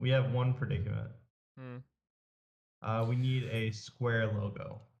We have one predicament. Hmm. We need a square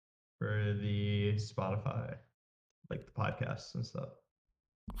logo for the Spotify, like the podcasts and stuff.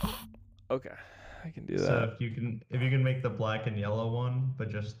 Okay, I can do So that. if you can make the black and yellow one, but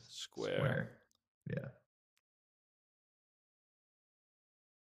just Square. square. Yeah.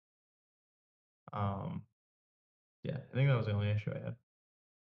 Um, yeah, I think that was the only issue I had.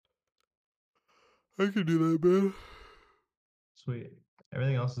 I can do that, man. Sweet.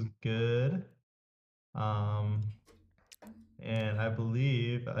 Everything else is good. Um, and I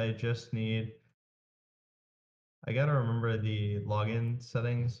believe I just need, I gotta remember the login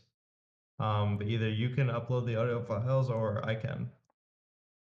settings. But either you can upload the audio files or I can.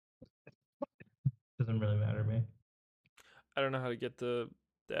 Doesn't really matter to me. I don't know how to get the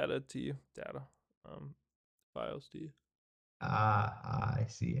data to you. Data. Um, Files to you. I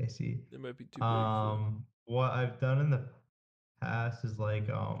see, I see. They might be too big for. What I've done in the past is like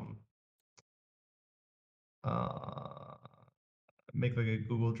uh make like a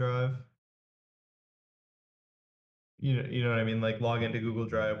Google Drive. You know what I mean? Like log into Google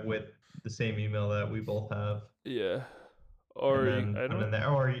Drive with the same email that we both have, Yeah. and Or then I put don't. in there,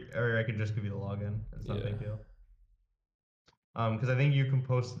 or I can just give you the login. It's not a Yeah. big deal. Because I think you can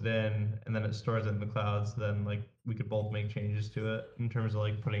post it in, and then it stores it in the cloud. So then, like, we could both make changes to it in terms of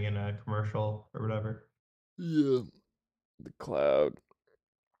like putting in a commercial or whatever. Yeah. The cloud.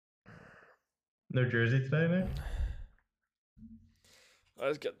 No jersey today, Nick? I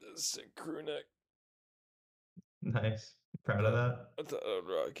just got this sick crew neck. Nice. Proud of that. I thought I'd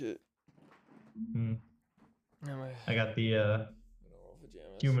rock it. Hmm. Yeah, my I got the normal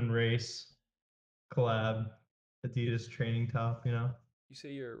pajamas. Human Race collab Adidas training top. You say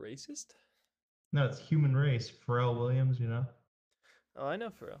you're a racist? No, it's Human Race. Pharrell Williams. Oh, I know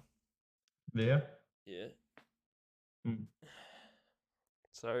Pharrell. Yeah. Yeah. Hmm.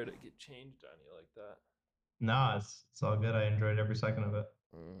 Sorry to get changed on you like that. Nah, it's all good. I enjoyed every second of it.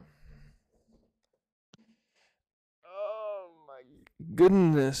 Oh my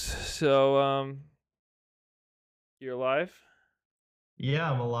goodness. So, you're alive?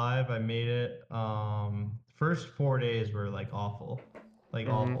 Yeah, I'm alive. I made it. First 4 days were like awful. Like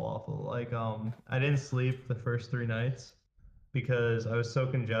awful. Like I didn't sleep the first 3 nights because I was so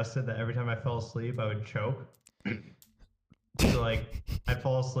congested that every time I fell asleep I would choke. So like I'd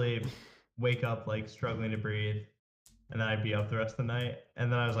fall asleep, wake up like struggling to breathe, and then I'd be up the rest of the night.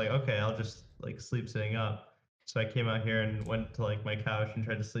 And then I was like, okay, I'll just like sleep sitting up. So I came out here and went to like my couch and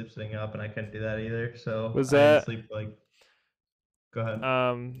tried to sleep sitting up, and I couldn't do that either. So Was I didn't that sleep like. Go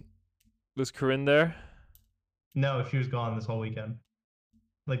ahead. was Corinne there? No, she was gone this whole weekend.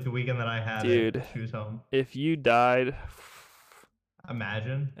 Like the weekend that I had Dude, it, she was home. if you died,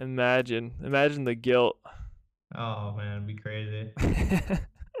 Imagine. imagine the guilt. Oh man, it'd be crazy.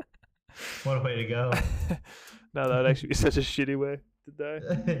 What a way to go. No, that would actually be such a shitty way to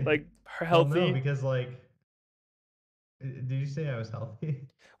die. Like Well, no, healthy. because like, did you say I was healthy?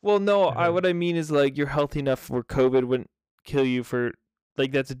 Well, no, Or- what I mean is like you're healthy enough where COVID wouldn't kill you for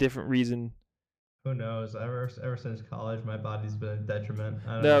like that's a different reason. Who knows? Ever since college, my body's been a detriment.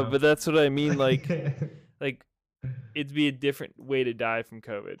 I don't No, know. but that's what I mean. Like it'd be a different way to die from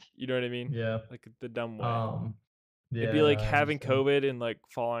COVID. You know what I mean? Yeah. Like the dumb way. Yeah, It'd be no, like I having understand. COVID and like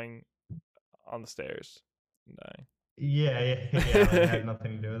falling on the stairs and dying. Yeah. Like I had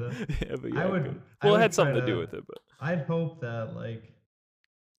nothing to do with it. Yeah, but I yeah, would. good. I Well, it would had try something to do to. with it, but I'd hope that like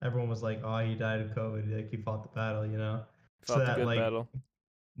everyone was like, "Oh, he died of COVID. Like he fought the battle." So fought the that good battle.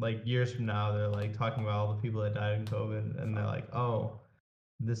 like years from now, they're like talking about all the people that died in COVID, and they're like, "Oh,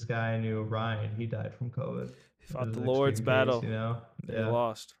 this guy I knew, Ryan, he died from COVID. He It fought was the an Lord's extreme case, battle and he Yeah.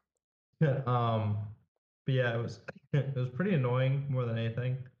 lost. But yeah, it was it was pretty annoying more than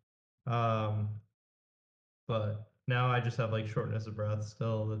anything. Um, but now I just have like shortness of breath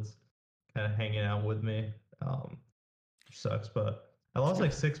still. That's kind of hanging out with me. Which sucks. But I lost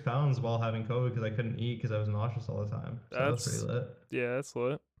like 6 pounds while having COVID because I couldn't eat because I was nauseous all the time. So that was pretty That's lit. yeah, that's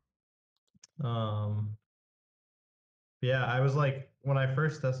lit. Um, yeah, I was like, when I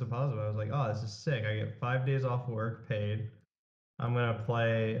first tested positive, I was like, oh, this is sick. I get 5 days off work paid. I'm gonna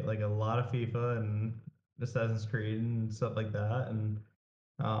play like a lot of FIFA and Assassin's Creed and stuff like that. And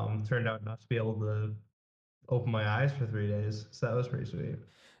turned out not to be able to open my eyes for 3 days. So that was pretty sweet.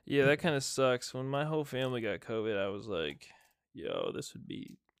 Yeah, that kind of sucks. When my whole family got COVID, I was like, yo, this would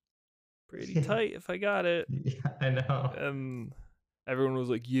be pretty tight if I got it. Yeah, I know. And everyone was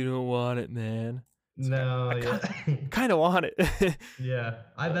like, you don't want it, man. No, I yeah. kind of want it. Yeah.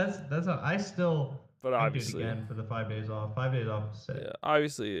 That's how I still But I'd do it obviously, again for the 5 days off. 5 days off is sick. yeah,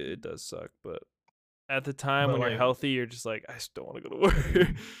 obviously it does suck, but At the time But when you're like, healthy, you're just like, I just don't want to go to work.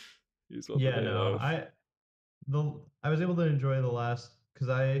 You just want the yeah, day no, off. I was able to enjoy the last because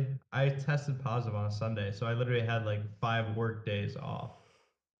I tested positive on a Sunday, so I literally had like 5 work days off,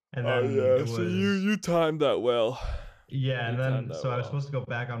 and Oh then yeah, it so was you timed that well. yeah, You and timed then that so I was well. supposed to go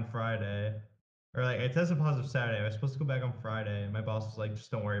back on Friday, or like I tested positive Saturday. I was supposed to go back on Friday, and my boss was like,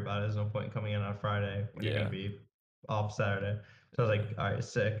 "Just don't worry about it. There's no point in coming in on Friday when you're gonna Yeah, be off Saturday." So I was yeah. like, "All right,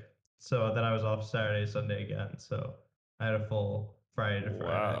 sick." So then I was off Saturday, Sunday again. So I had a full Friday to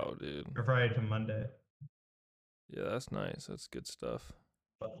Friday, Wow, dude. or Friday to Monday. Yeah, that's nice. That's good stuff.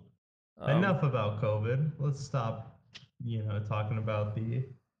 But Um, enough about COVID. Let's stop, talking about the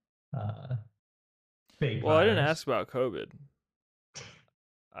uh, fake well, I didn't ask virus. about COVID.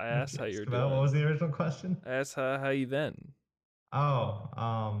 I What asked you how you asked were about? What was doing. the original question? I asked how you been. Oh,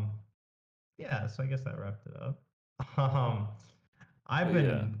 yeah. So I guess that wrapped it up. Um, I've But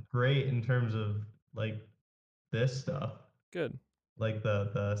yeah, been great in terms of like this stuff, good. like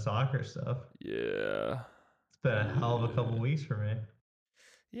the soccer stuff. Yeah. It's been a hell of a couple Yeah. weeks for me.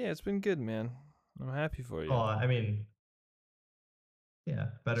 Yeah, it's been good, man. I'm happy for Oh, you. I mean, yeah,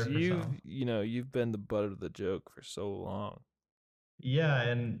 better Cause for some. you've been the butt of the joke for so long. Yeah,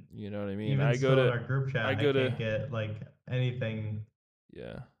 and You know what I mean? even still in our group I chat, I go to, can't get like anything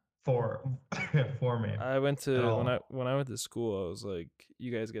yeah. for for me I went at to all. when I went to school, I was like,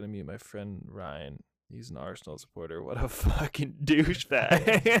 "You guys got to meet my friend Ryan. He's an Arsenal supporter. What a fucking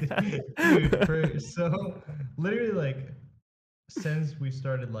douchebag!" Dude, so literally like since we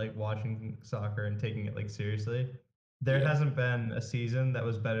started like watching soccer and taking it like seriously, there Yeah, hasn't been a season that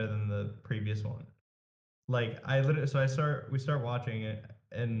was better than the previous one. Like I literally, so we start watching it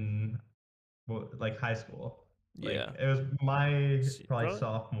in like high school. Like yeah. it was my See, probably probably.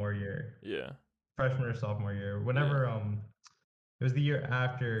 sophomore year, Yeah, freshman or sophomore year. yeah, Whenever it was the year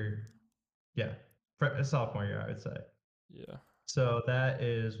after, yeah, sophomore year I would say. yeah. So that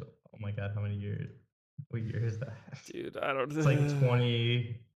is, oh my God, how many years? What year is that? Dude, I don't. It's like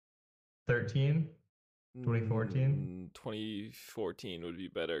 2013, 2014. 2014 would be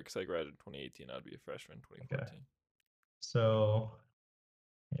better because I graduated 2018. I'd be a freshman Okay. 2014. So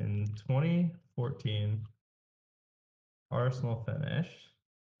in 2014, Arsenal finished,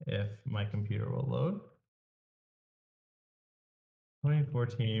 if my computer will load,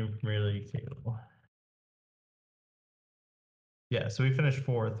 2014 Premier League table. Yeah, so we finished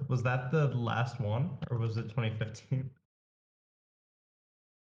fourth. Was that the last one or was it 2015?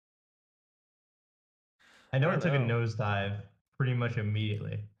 I I know don't it took a know. nosedive pretty much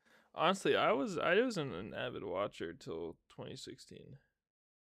immediately. Honestly, I wasn't an avid watcher till 2016.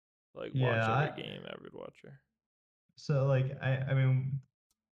 Like watch Yeah, every game, avid watcher. so like I mean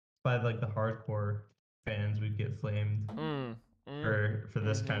by like the hardcore fans would get flamed Mm. Mm. for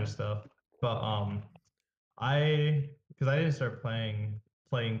this kind of Mhm. stuff. But I because I didn't start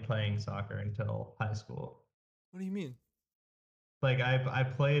playing soccer until high school. What do you mean? Like I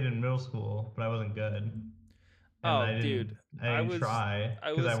played in middle school, but I wasn't good, and Oh, dude, I I didn't was, try I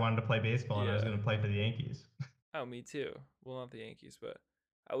because I was, wanted to play baseball and I was yeah. going to play for the Yankees. Oh, me too. Well, not the Yankees, but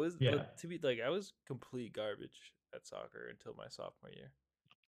I was, Yeah, but to be like, I was complete garbage at soccer until my sophomore year.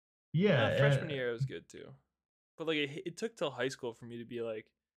 yeah, Freshman year, I was good too. But like, it took till high school for me to be like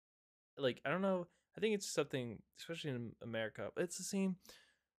I don't know. I think it's something, especially in America. It's the same.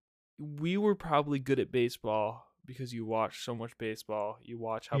 We were probably good at baseball because you watch so much baseball. You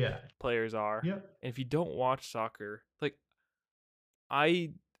watch how yeah, players are, yep, and if you don't watch soccer, like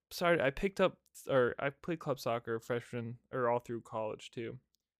I started, I picked up or I played club soccer freshman or all through college too,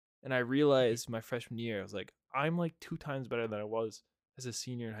 and I realized my freshman year I was like, I'm like 2 times better than I was as a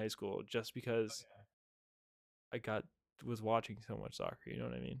senior in high school just because I got was watching so much soccer. You know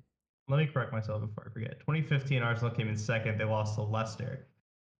what I mean? let me correct myself before I forget. 2015 Arsenal came in second. They lost to Leicester.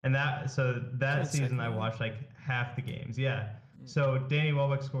 And Came that in season second I again. watched like half the games. Yeah. Mm. So Danny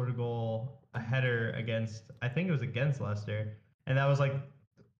Welbeck scored a goal, a header against I think it was against Leicester. And that was like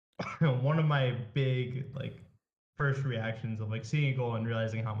one of my big like first reactions of like seeing a goal and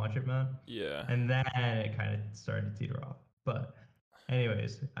realizing how much it meant. Yeah. And then it kind of started to teeter off. But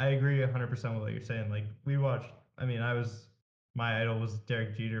anyways, I agree 100% with what you're saying. Like we watched, I mean, my idol was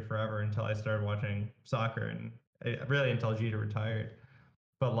Derek Jeter forever until I started watching soccer and really until Jeter retired.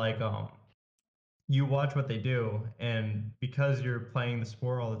 But like you watch what they do and because you're playing the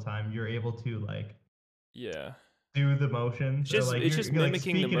sport all the time, you're able to like Yeah. do the motions or like It's just you're like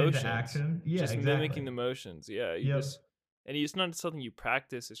mimicking the speaking into motions. action. Yeah, Just exactly. mimicking the motions. Yeah, you Yep. just and it's not something you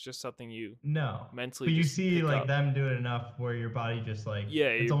practice, it's just something you No. mentally But you just see pick like up. them do it enough where your body just like Yeah,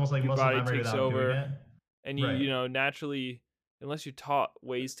 it's almost like your muscle body memory takes without doing over it. and Right. naturally unless you're taught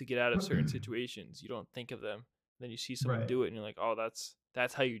ways to get out of certain situations, you don't think of them. Then you see someone Right. do it, and you're like, oh,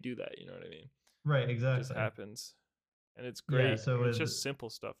 that's how you do that. You know what I mean? Right. It just Exactly. happens, and it's Yeah. great. And it's just simple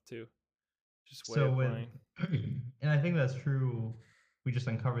stuff too, just way So of with, playing. and I think that's true. We just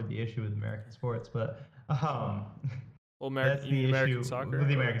uncovered the issue with American sports, but Well, that's you mean the American issue soccer, with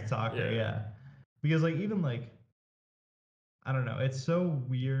the or American soccer. yeah, Yeah, because like even like I don't know, it's so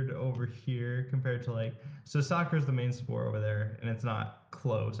weird over here compared to like so soccer is the main sport over there, and it's not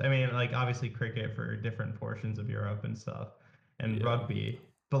close. I mean, like obviously cricket for different portions of Europe and stuff, and yeah, rugby,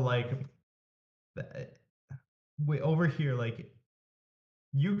 but like we over here like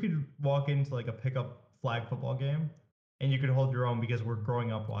you could walk into like a pickup flag football game and you could hold your own because we're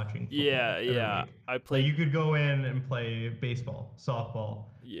growing up watching yeah, football every yeah. week. I Like played. you could go in and play baseball, softball,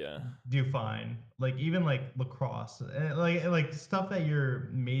 Yeah, do fine. Like even like lacrosse, like stuff that you're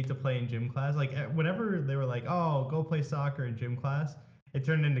made to play in gym class. Like whenever they were like, "Oh, go play soccer in gym class," it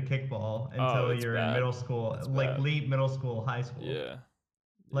turned into kickball oh, until it's you're in bad. middle school, It's like bad. late middle school, high school. Yeah,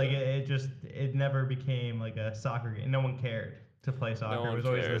 Like yeah. it never became like a soccer game. No one cared to play No soccer. It one was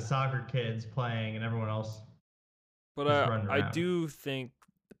always the cared. soccer kids playing and everyone else But just running I around. do think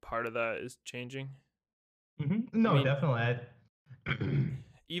part of that is changing. I No, mean, definitely.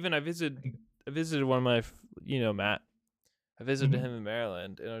 even I visited one of my, Matt. I visited Mhm, him in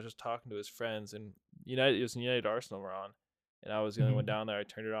Maryland, and I was just talking to his friends. And it was United Arsenal were on, and I was the only one mhm, down there. I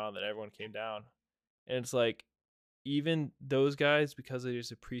turned it on, then everyone came down, and it's like even those guys, because they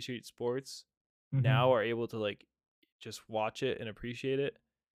just appreciate sports, now mhm. are able to like just watch it and appreciate it,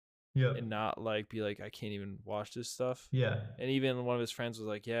 and Yep. not like be like, I can't even watch this stuff. Yeah. And even one of his friends was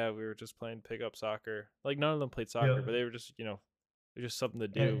like, yeah, we were just playing pickup soccer. Like none of them played soccer, but Yep. they were just, it was just something to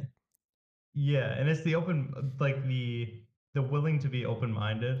And do. yeah, and it's the open like the willing to be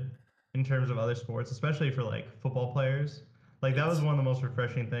open-minded in terms of other sports, especially for like football players. Like that was It's one of the most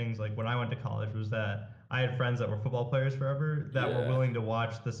refreshing things like when I went to college was that I had friends that were football players forever that were yeah. willing to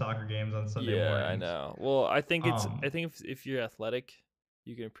watch the soccer games on Sunday Yeah, I mornings. know. Well, Um, I think if you're athletic,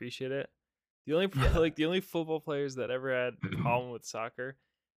 you can appreciate it. The only yeah. like the only football players that ever had problem with soccer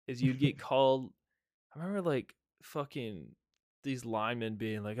is you'd get called. I remember like fucking these linemen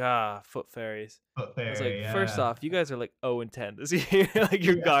being like, foot fairies. But I was fair, like, first yeah. off, you guys are like 0-10 this year, like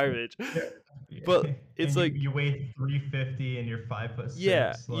you're Yeah. garbage. But Yeah. it's And you like, you weigh 350 and you're 5 foot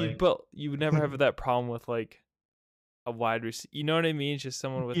yeah, six, like you would never have that problem with like a wide receiver. You know what I mean? It's just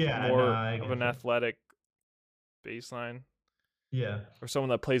someone with yeah, no, more I of get an you. athletic baseline, Yeah. or someone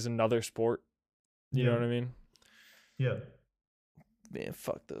that plays another sport. You know what Yep. I mean? Yep. Man,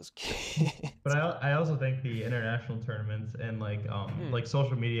 fuck those kids. But I also think the international tournaments and Hmm. like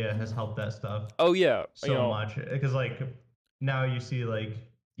social media has helped that stuff Oh yeah, so much because like now you see like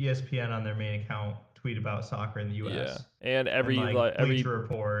ESPN on their main account tweet about soccer in the yeah, US and and every like like every Bleacher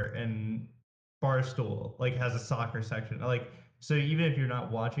Report and Barstool like has a soccer section. Like so even if you're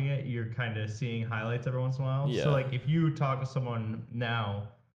not watching it, you're kind of seeing highlights every once in a while. So yeah, like if you talk to someone now,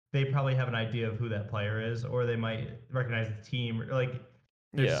 they probably have an idea of who that player is or they might recognize the team or like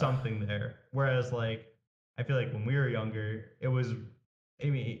there's yeah. something there. Whereas like I feel like when we were younger, it was I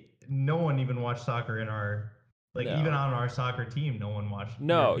mean no one even watched soccer in our like even No, on our soccer team, no one watched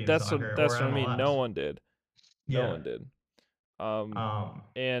no, European soccer or that's what I mean. No MLS. one did. No Yeah. one did. Um, Um,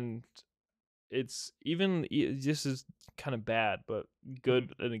 and it's even this is kind of bad, but mhm.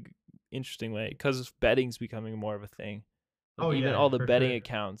 good in an interesting way because betting's becoming more of a thing. Like Oh even yeah, all the for betting sure.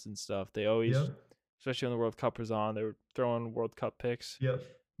 accounts and stuff, they always, Yep. especially when the World Cup was on, they were throwing World Cup picks. Yep.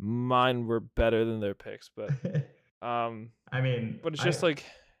 Mine were better than their picks, um, I mean, but it's I just like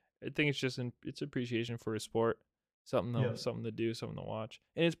I think it's just it's appreciation for a sport, yep. something to do, something to watch,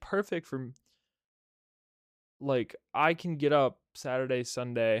 and it's perfect for like I can get up Saturday,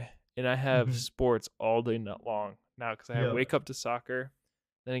 Sunday, and I have Mhm. sports all day not long now because I Yep. wake up to soccer,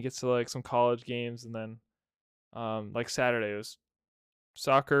 then it gets to like some college games, and then like Saturday was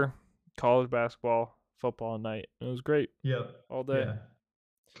soccer, college basketball, football night. It was great Yep. all day. Yeah.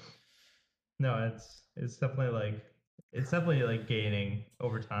 No, it's definitely like gaining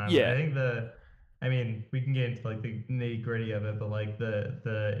over time. I Yeah, think I mean, we can get into like the nitty gritty of it, but like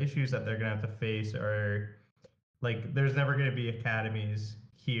the issues that they're gonna have to face are like there's never gonna be academies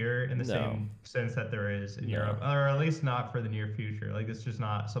here in the no, same sense that there is in no, Europe, or at least not for the near future. Like it's just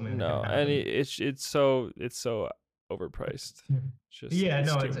not something that can no, and happen. it's so overpriced. Yeah,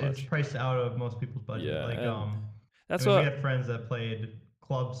 It's no, too it's much. priced out of most people's budget. Yeah, Like and I that's mean, we what. had friends that played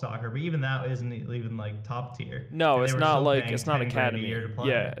club soccer, but even that isn't even like top tier, No, and they it's were not still like paying it's not 10 grand a year academy. to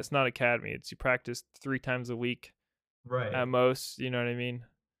Yeah, play. it's not academy. It's you practice 3 times a week Right, at most. You know what I mean?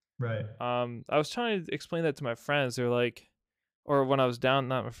 right. I was trying to explain that to my friends. They're like, or when I was down,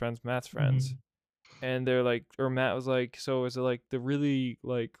 not my friends, Matt's friends, Mhm. and they're like, or Matt was like, so is it like the really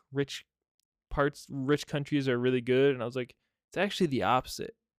like rich countries are really good? And I was like, it's actually the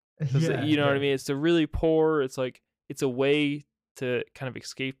opposite. Because Yeah, you know what I yeah. mean. It's the really poor. It's like it's a way to kind of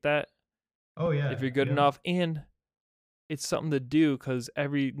escape that Oh if yeah, you're good yep. enough, and it's something to do because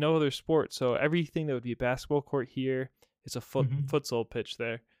no other sport. So everything that would be a basketball court here, it's a Mhm. futsal pitch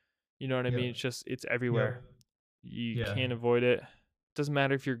there. You know what I mean? Yep, It's just it's everywhere. yep. You Yeah. can't avoid it. Doesn't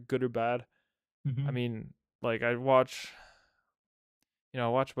matter if you're good or bad. I Mhm. mean, like I watch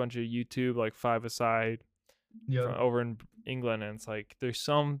a bunch of YouTube like five aside from Yep. over in England, and it's like there's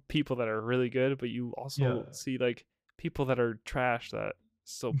some people that are really good, but you also Yep. see like people that are trash that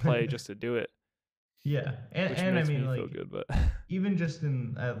still play just to do it, Yeah. which And I makes mean me feel like good. But even just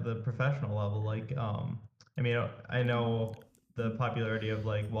in at the professional level, like I mean I know the popularity of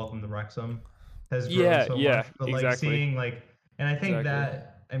like Welcome to Wrexham has grown yeah, so yeah, much, but like exactly, seeing like and I think exactly.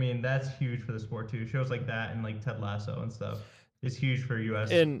 that I mean that's huge for the sport too. Shows like that and like Ted Lasso and stuff is huge for US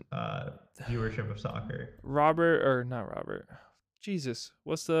And viewership of soccer. Robert or not Robert? Jesus,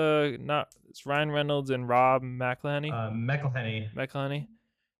 what's the not? It's Ryan Reynolds and Rob McElhenney. McElhenney. McElhenney.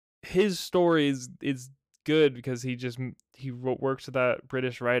 His story is good because he works with that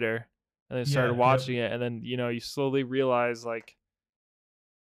British writer, and then started Yeah, yep. watching it, and then you slowly realize like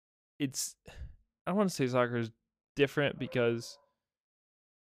it's I don't want to say soccer is different because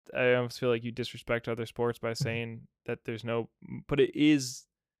I almost feel like you disrespect other sports by saying that there's no, but it is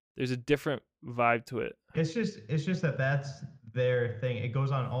there's a different vibe to it. It's just that that's their thing. It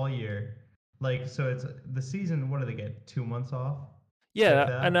goes on all year. Like so it's the season, what do they get? 2 months off? Like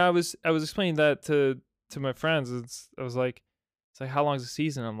Yeah, and that? I was explaining that to my friends. I was like, it's like how long's the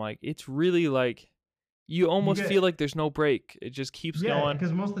season? I'm like, it's really like you You almost feel get like there's no break. It just keeps yeah, going.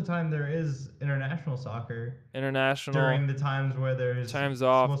 because most of the time there is international soccer International during the times where there's times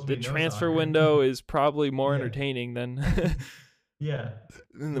off. supposed to The be no transfer soccer. window is probably more Yeah. entertaining than Yeah.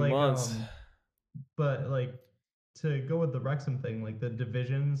 in the Like months. but like to go with the Wrexham thing, like the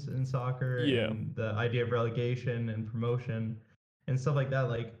divisions in soccer Yeah. and the idea of relegation and promotion and stuff like that,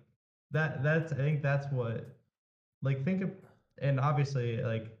 like that's I think that's what like think of and obviously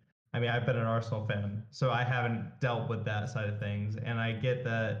like I mean I've been an Arsenal fan, so I haven't dealt with that side of things, and I get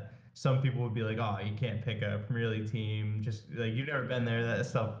that some people would be like, oh, you can't pick a Premier League team, just like you've never been there, that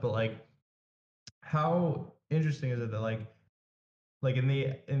stuff. But like, how interesting is it that like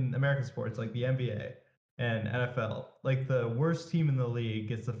in American sports, like the NBA and NFL, like the worst team in the league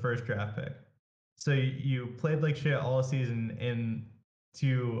gets the first draft pick. So you played like shit all season, and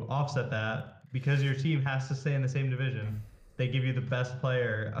to offset that, because your team has to stay in the same division, they give you the best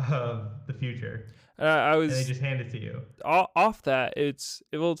player of the future, I and they was just hand it to you. off that.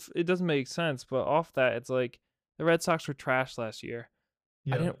 It doesn't make sense, but off that, it's like the Red Sox were trash last year.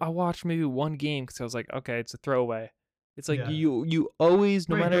 Yep. I watched maybe one game because I was like, okay, it's a throwaway. It's like Yeah. you always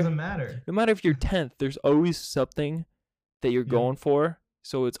Right. It doesn't matter. no matter if you're 10th, there's always something that you're Yep. going for.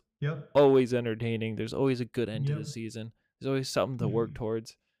 So it's Yep. always entertaining. There's always a good end to the Yep. season. There's always something to work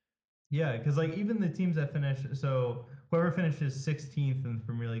towards. Yeah, because like even the teams that finish, so whoever finishes 16th in the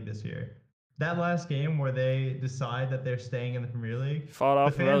Premier League this year, that last game where they decide that they're staying in the Premier League, Fought the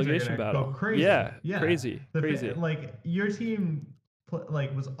off a fans are relegation gonna go battle. crazy. Yeah, Yeah, crazy, crazy. like your team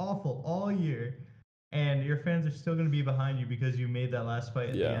like was awful all year, and your fans are still gonna be behind you because you made that last fight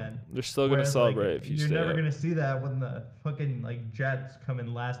at the Yeah, end. they're still gonna Whereas like celebrate if you you're stay never up. gonna see that when the fucking like Jets come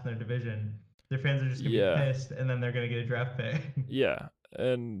in last in their division. Their fans are just gonna be Yeah, pissed, and then they're gonna get a draft pick. yeah,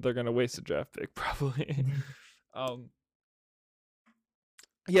 and they're gonna waste a draft pick probably. um,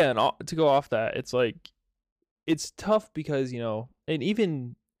 yeah, and to go off that, it's like it's tough because and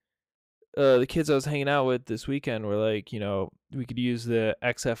even the kids I was hanging out with this weekend were like, we could use the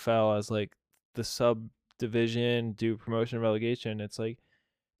XFL as like the subdivision, do promotion and relegation. It's like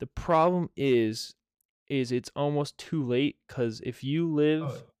the problem is it's almost too late because if you Oh,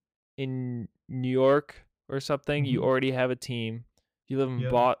 live in New York or something, you mhm. already have a team. If you live in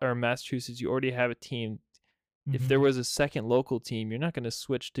Yep. or Massachusetts, you already have a team. If there Mhm. was a second local team, you're not going to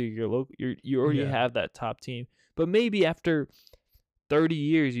switch to your local. You already Yeah. have that top team. But maybe after 30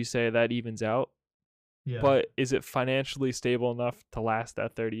 years, you say that evens out. Yeah. But is it financially stable enough to last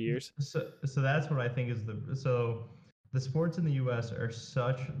that 30 years? So that's what I think is the sports in the US are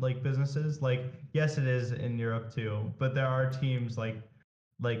such like businesses. Like yes, it is in Europe too, but there are teams like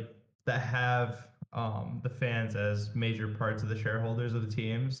that have the fans as major parts of the shareholders of the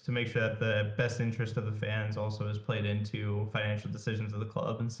teams to make sure that the best interest of the fans also is played into financial decisions of the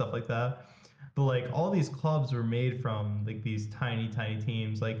club and stuff like that. But like all these clubs were made from like these tiny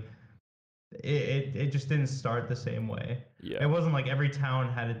teams. Like it just didn't start the same way. It Yeah. wasn't like every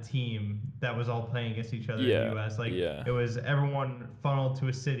town had a team that was all playing against each other in the Yeah. U.S. Like Yeah. it was everyone funneled to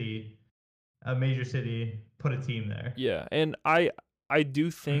a city, a major city, put a team there. Yeah. And I do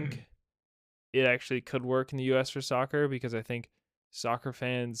think it actually could work in the US for soccer because I think soccer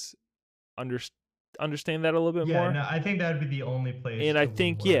fans under, understand that a little bit Yeah, more. no, I think that would be the only place And I it would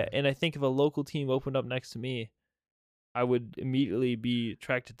think, yeah, work. and I think if a local team opened up next to me, I would immediately be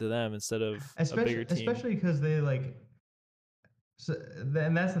attracted to them instead of a Especially bigger team. especially because they like so,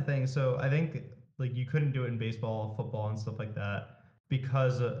 and that's the thing. So I think like you couldn't do it in baseball, football, and stuff like that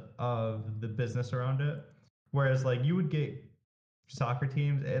because of the business around it. Whereas like you would get soccer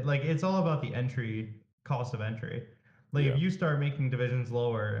teams, like it's all about the entry cost of entry. Like if Yeah. you start making divisions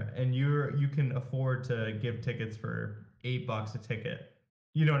lower and you can afford to give tickets for $8 a ticket,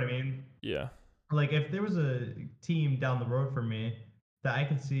 you know what I mean? Yeah. Like if there was a team down the road from me that I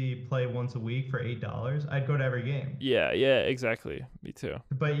could see play once a week for $8, I'd go to every game. Yeah, yeah, exactly. Me too.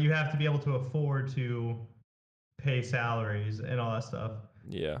 But you have to be able to afford to pay salaries and all that stuff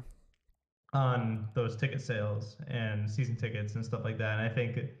Yeah. on those ticket sales and season tickets and stuff like that. And I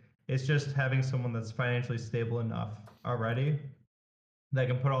think it's just having someone that's financially stable enough already that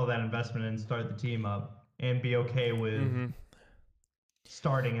can put all that investment in, start the team up, and be okay with Mhm.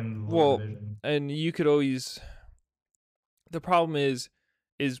 starting in the lower Well, division. and you could always, the problem is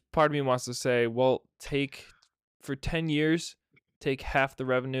part of me wants to say, well, take for 10 years, take half the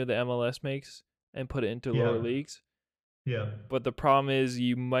revenue the MLS makes and put it into lower Yeah, leagues. yeah, But the problem is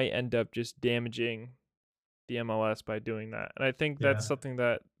you might end up just damaging the MLS by doing that. And I think that's yeah, something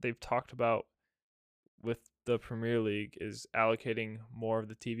that they've talked about with the Premier League is allocating more of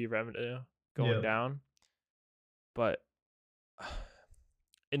the TV revenue going yeah, down. But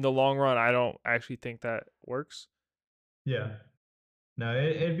in the long run, I don't actually think that works. yeah. No,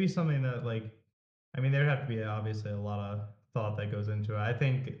 it'd be something that like, I mean, there'd have to be obviously a lot of thought that goes into it. I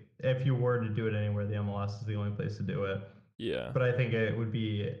think if you were to do it anywhere, the MLS is the only place to do it. Yeah. But I think it would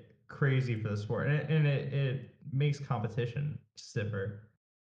be crazy for the sport, and it makes competition stiffer.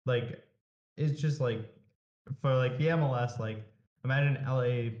 Like, it's just like for like the MLS, like imagine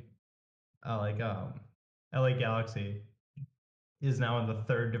like LA Galaxy is now in the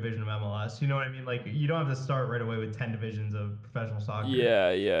third division of MLS. You know what I mean? Like, you don't have to start right away with 10 divisions of professional soccer, Yeah,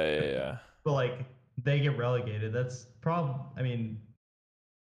 yeah, yeah, yeah. but like they get relegated. That's I mean,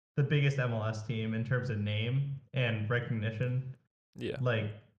 the biggest MLS team in terms of name and recognition. Yeah. Like,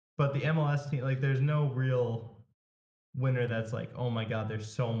 but the MLS team, like, there's no real winner that's like, oh my God, they're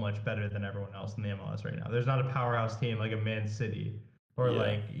so much better than everyone else in the MLS right now. There's not a powerhouse team like a Man City or Yeah.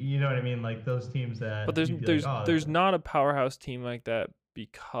 like, you know what I mean? Like those teams But that there's you'd be like, there's oh, there's not a powerhouse team like that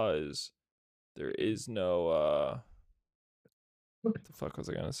because there is no what the fuck was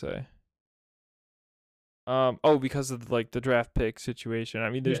I gonna say? Oh, because of like the draft pick situation. I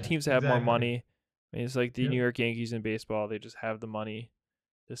mean, there's yeah, teams that have more exactly. money. I mean, it's like the New Yep, York Yankees in baseball. They just have the money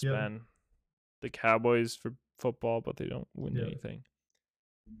to yep, spend. The Cowboys for football, but they don't win yep, anything.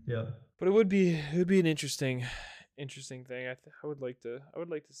 yep. But it would be an interesting thing. I would like to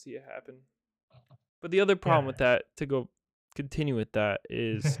see it happen. But the other problem Yeah. with that, to go continue with that,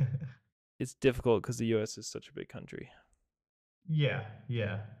 is it's difficult because the U.S. is such a big country, Yeah,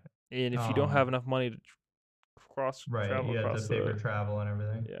 yeah. and if you don't Um, have enough money to cross right. travel You have to across pay for the, travel and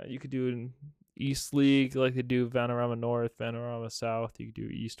everything. yeah, you could do it in East League like they do Vanarama North, Vanarama South. You could do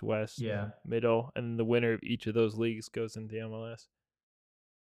East, West, Yeah, Middle, and the winner of each of those leagues goes into the MLS.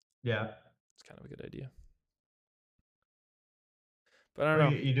 yeah. It's kind of a good idea, but I don't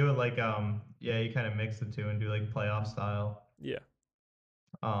Or know. you do it like yeah, you kind of mix the two and do like playoff style. Yeah,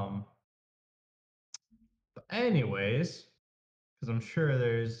 Um, but anyways, because I'm sure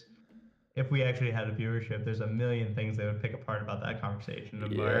there's if we actually had a viewership, there's a million things they would pick apart about that conversation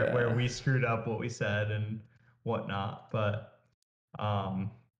and where yeah, we screwed up what we said and whatnot. But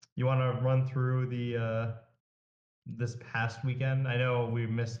you want to run through the this past weekend? I know we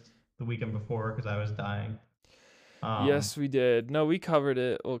missed the weekend before because I was dying. Um, yes, we did. No, we covered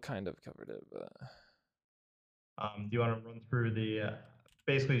it. Well, kind of covered it, but do you want to run through the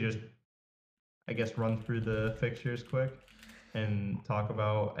basically just I guess run through the fixtures quick and talk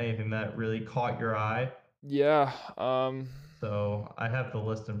about anything that really caught your eye? yeah, So I have the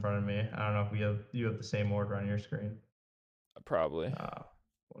list in front of me. I don't know if you have the same order on your screen. probably. Uh,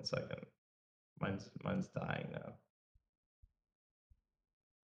 1 second. Mine's dying now.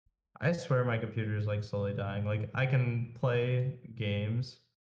 I swear my computer is like slowly dying. Like I can play games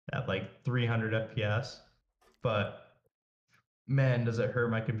at like 300 FPS, but man, does it hurt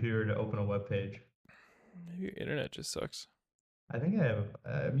my computer to open a web page. Maybe your internet just sucks. I think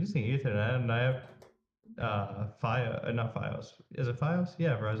I'm using Ethernet and I have not Fios. Is it Fios?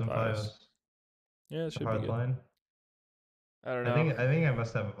 Yeah, Verizon Fios. Fios. Yeah, it The should be hard good. line. I don't I know. think I think I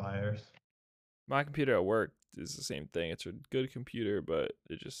must have a virus. My computer at work is the same thing. It's a good computer, but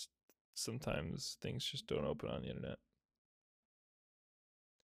it just sometimes things just don't open on the internet.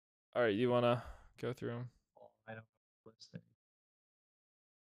 All right, you wanna go through them? I don't listen.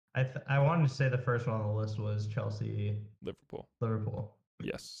 I wanted to say the first one on the list was Chelsea, Liverpool. Liverpool.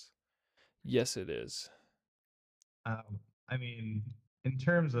 Yes. Yes, it is. I mean, in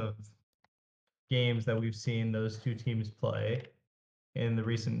terms of games that we've seen those two teams play in the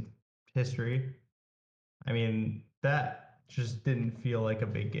recent history, I mean, that just didn't feel like a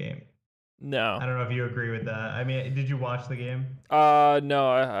big game. No. I don't know if you agree with that. I mean, did you watch the game? No.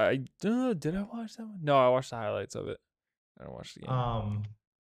 I did I watch that one? No, I watched the highlights of it. I don't watch the game.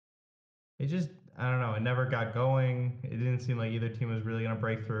 It just I don't know. It never got going. It didn't seem like either team was really gonna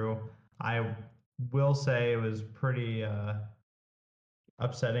break through. I will say it was pretty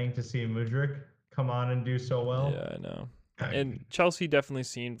upsetting to see Mudryk come on and do so well. Yeah, I know. And Chelsea definitely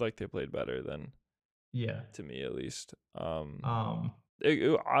seemed like they played better than Yeah. to me at least. Um.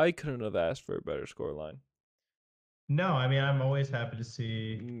 I couldn't have asked for a better scoreline. No, I mean I'm always happy to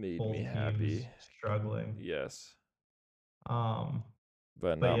see Made both me teams happy. struggling. Yes, Um.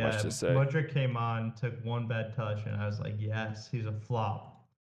 but But not much yeah, to say. Mudryk came on, took one bad touch, and I was like, yes, he's a flop.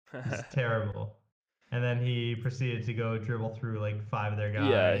 He's terrible. And then he proceeded to go dribble through like five of their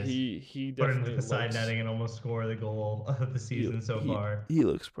Yeah, guys, he put it into definitely the side looks. netting, and almost score the goal of the season so far. He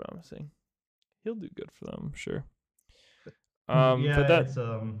looks promising. He'll do good for them, I'm sure. Yeah, But that it's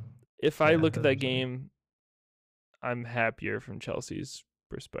if I yeah, look at that's what that I'm saying. game, I'm happier from Chelsea's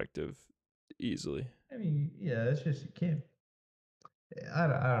perspective, easily. I mean, yeah, it's just you can't. I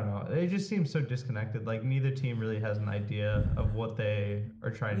don't know. It just seems so disconnected. Like neither team really has an idea of what they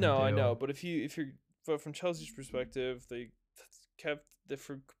are trying to No, I do. know, but but from Chelsea's perspective, they kept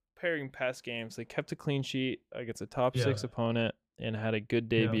for comparing past games, they kept a clean sheet against a top Yeah, 6 opponent and had a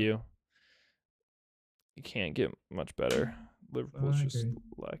good yeah, debut. You can't get much better. Liverpool's I just agree.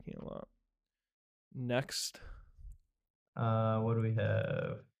 lacking a lot. Next, What do we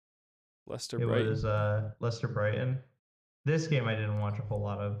have? Leicester It Brighton. was Leicester Brighton. This game I didn't watch a whole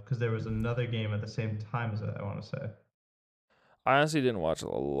lot of because there was another game at the same time as it, I want to say. I honestly didn't watch a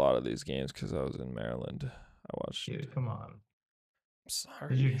lot of these games because I was in Maryland. I watched. Dude, come on.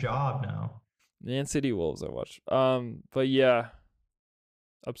 Sorry. It's your job now. Man City Wolves. I watched. But yeah,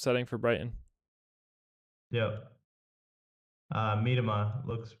 upsetting for Brighton. Yep. Mitoma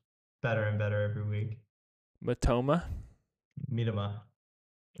looks better and better every week. Matoma. Mitoma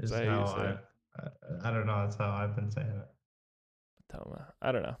Is is that how how you say it? I don't know. That's how I've been saying it. Matoma.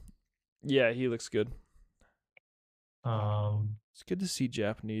 I don't know. Yeah, he looks good. Um, It's good to see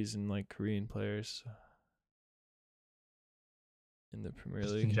Japanese and like Korean players in the Premier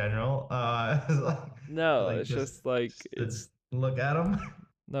just League. in general. No, like it's just like it's look at them.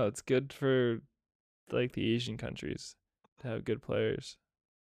 no, it's good for like the Asian countries to have good players.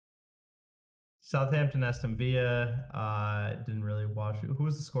 Southampton, Aston Villa. Didn't really watch it. Who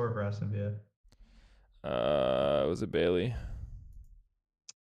was the scorer for Aston Villa? Was it Bailey?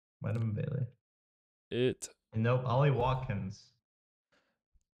 Might have been Bailey. It Nope, Ollie Watkins.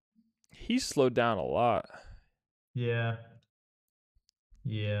 he slowed down a lot. Yeah.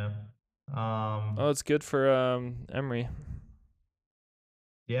 Yeah. Oh, it's good for Emery.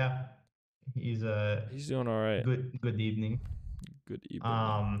 Yeah. He's a He's doing all right. good evening. Good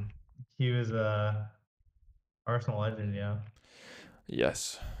evening. He was a Arsenal legend, yeah.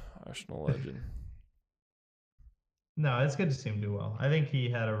 Yes, Arsenal legend. No, it's good to see him do well. I think he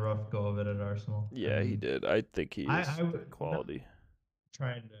had a rough go of it at Arsenal. Yeah, he did. I think he is quality. Not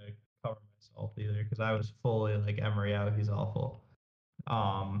trying to cover myself either because I was fully like Emery out. He's awful.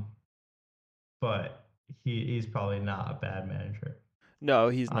 But he's probably not a bad manager. No,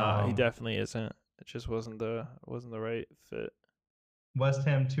 he's not. He Um, definitely isn't. It just wasn't the right fit. West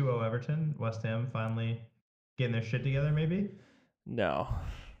Ham 2-0 Everton. West Ham finally getting their shit together, maybe. No,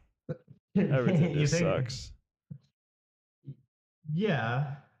 everything You just think? sucks.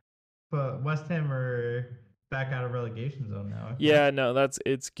 Yeah, but West Ham are back out of relegation zone now. Yeah, no,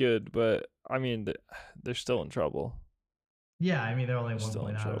 it's good, but I mean, they're still in trouble. Yeah, I mean they're only They're one still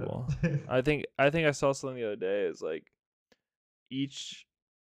in point out trouble. of it. I think I saw something the other day. Is like each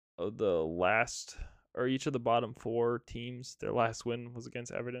of the bottom 4 teams, their last win was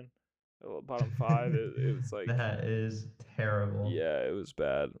against Everton. The bottom 5, it was like That is terrible. yeah, it was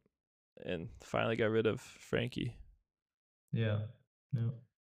bad, and finally got rid of Frankie. Yeah. No.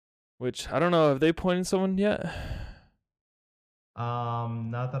 Which I don't know. Have they appointed someone yet?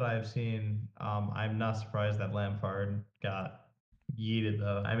 Not that I've seen. I'm not surprised that Lampard got yeeted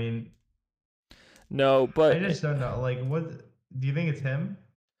though. I mean, No, I but just don't know. Like, what do you think it's him?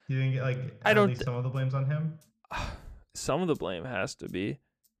 Do you think like I at don't. least some of the blame's on him? Some of the blame has to be,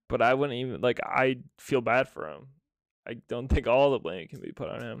 but I wouldn't even like. I feel bad for him. I don't think all the blame can be put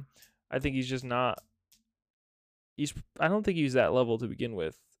on him. I think he's just not. He's. I don't think he's that level to begin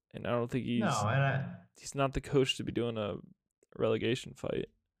with, and I don't think No, and he's not the coach to be doing a relegation fight.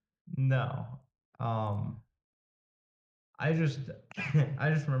 no. I just I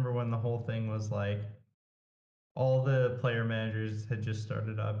just remember when the whole thing was like all the player managers had just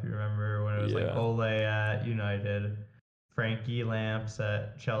started up. You remember when it was like Yeah, Ole at United, Frankie Lamps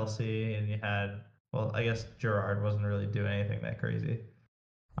at Chelsea, and you had, well, I guess Gerrard wasn't really doing anything that crazy.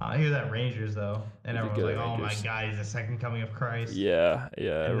 He was at Rangers though, and he did everyone was good like, at "Oh my Rangers. God, he's the second coming of Christ." Yeah,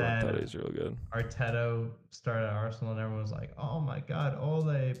 And everyone thought he then was real good. Arteta started at Arsenal, and everyone was like, "Oh my God,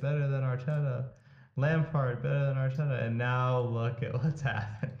 Ole better than Arteta, Lampard better than Arteta," and now look at what's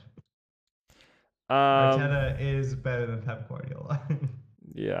happened. Um, Arteta is better than Pep Guardiola.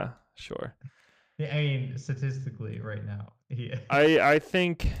 yeah, sure. I mean, statistically, right now, he is. I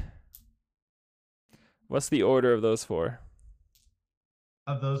think. What's the order of those four?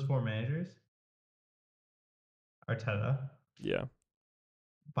 Of those four managers, Arteta Yeah.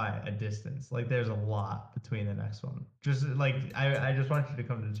 by a distance. Like, there's a lot between the next one. Just like I just want you to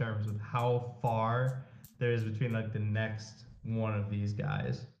come to terms with how far there is between like the next one of these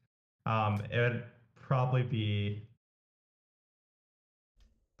guys. It would probably be,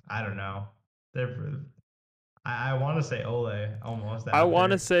 I don't know. They're, I want to say Ole almost I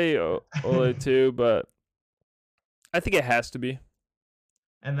want to after. say Ole too, but I think it has to be.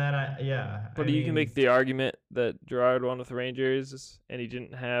 And then yeah, I But you can mean, make the argument that Gerard won with Rangers and he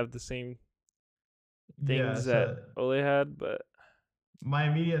didn't have the same yeah. things that So Ole had, but my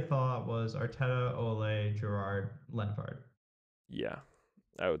immediate thought was Arteta, Ole, Gerard, Lampard. yeah,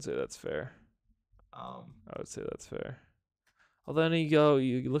 I would say that's fair. Um, I would say that's fair. Although then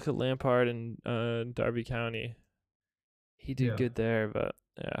you look at Lampard and Derby County. He did yeah, good there, but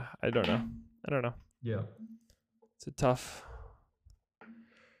yeah, I don't know. I don't know. yeah. It's a tough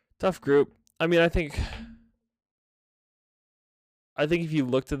group. I mean, I think if you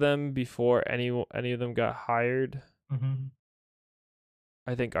looked at them before any of them got hired, Mm-hmm.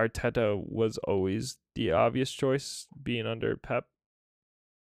 I think Arteta was always the obvious choice, being under Pep.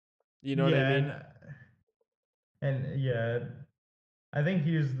 You know what I Yeah, mean? and yeah, I think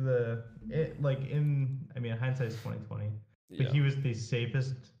he was like in, I mean, hindsight's 2020, but Yeah. he was the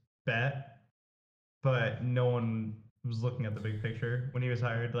safest bet, but no one was looking at the big picture when he was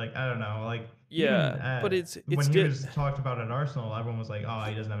hired. Like, I don't know, like even Yeah, but it's when he good. was talked about at Arsenal, everyone was like, "Oh,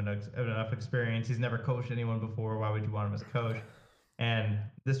 he doesn't have enough experience. He's never coached anyone before. Why would you want him as a coach?" And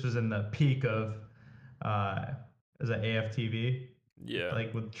this was in the peak of, uh, is that AFTV? Yeah.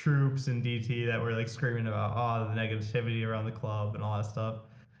 Like with troops and DT that were like screaming about the negativity around the club and all that stuff.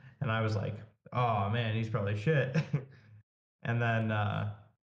 And I was like, oh man, he's probably shit. And then I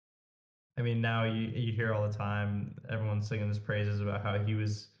mean now you hear all the time everyone's singing his praises about how he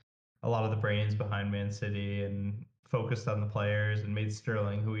was a lot of the brains behind Man City and focused on the players and made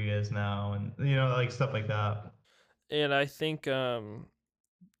Sterling who he is now, and like stuff like that. And I think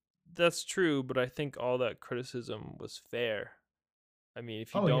that's true, but I think all that criticism was fair. I mean,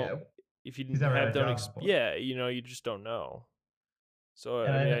 Oh yeah, if you he's didn't never had have a job before. yeah, you just don't know. So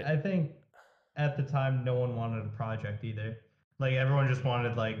And I mean, I think at the time no one wanted a project either. Like everyone just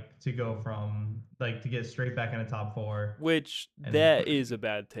wanted like to go from like to get straight back in the top four. which And that is a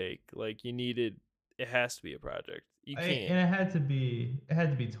bad take. Like it has to be a project. You can't. and it had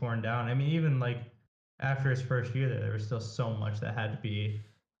to be torn down. I mean, even like after his first year there was still so much that had to be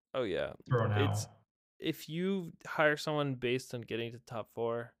Oh yeah, thrown it's out. if you hire someone based on getting to top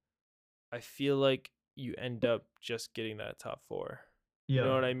four, I feel like you end up just getting that top four. You know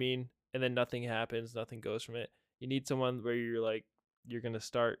Yeah, what I mean? And then nothing happens, nothing goes from it. You need someone where you're like, you're gonna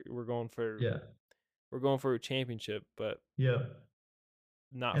start. yeah, We're going for a championship, but yeah.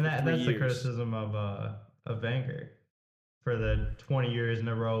 not And for three that's the years. criticism of Wenger for the 20 years in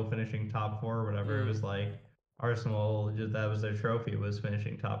a row finishing top four or whatever. It Mm, was like Arsenal, just that was their trophy, was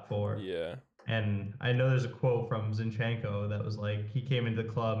finishing top four. yeah, And I know there's a quote from Zinchenko that was like, he came into the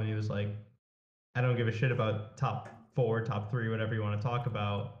club and he was like, I don't give a shit about top four, top three, whatever you want to talk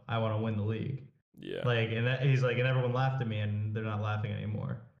about. I want to win the league. yeah, Like, and he's like, and everyone laughed at me and they're not laughing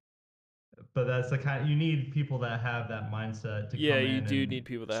anymore. But that's the kind, you need people that have that mindset to yeah. come You in do and need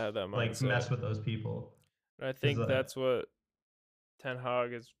people that have that like mindset, mess with those people. and I Cause, think that's what Ten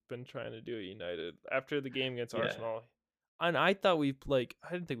Hag has been trying to do at United. After the game against yeah, Arsenal, and I thought I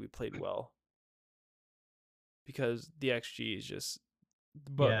didn't think we played well because the XG is just.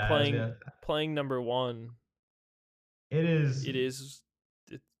 But Yeah, playing number one, it is. It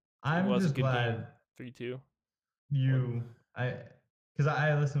I'm was a just good game. glad 3-2. because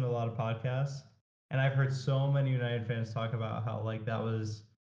I listen to a lot of podcasts, and I've heard so many United fans talk about how like that was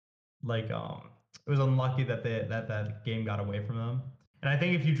like it was unlucky that that game got away from them. And I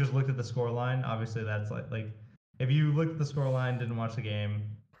think if you just looked at the score line, obviously that's like if you looked at the score line, didn't watch the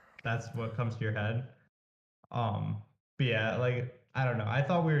game, that's what comes to your head. Um, but yeah, like I don't know. I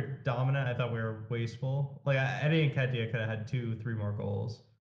thought we were dominant. I thought we were wasteful. Like Eddie Nketiah could have had 2, 3 more goals.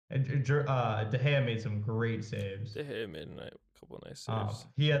 And De Gea made some great saves. De Gea made a couple of nice saves.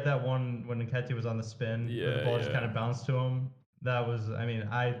 He had that one when Nketiah was on the spin, where the ball just kind of bounced to him. That was, I mean,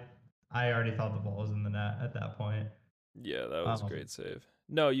 I already thought the ball was in the net at that point. Yeah, that was a great save.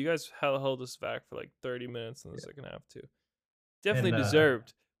 No, you guys held us back for like 30 minutes in the second half too. Definitely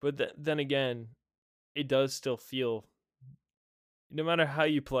deserved, but then again, it does still feel, no matter how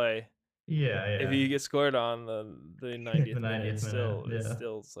you play, if you get scored on the 90th minute, it's still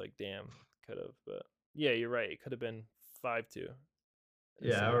it's like, damn, could have. But yeah, you're right. It could have been 5-2.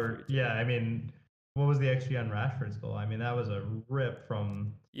 Yeah, I mean, what was the XG on Rashford's goal? I mean, that was a rip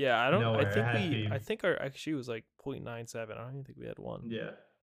from nowhere. I think our XG was like 0.97. I don't even think we had one. Yeah.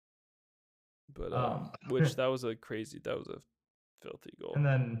 But which that was a filthy goal. And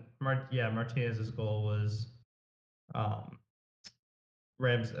then Martinez's goal was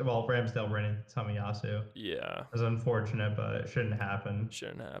Ramsdale ran into Tomiyasu. Yeah. It was unfortunate, but it shouldn't happen.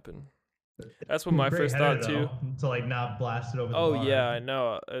 That's what my first thought too. To like not blast it over the bar. Oh yeah, I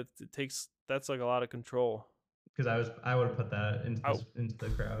know. That's like a lot of control. Because I would have put that into the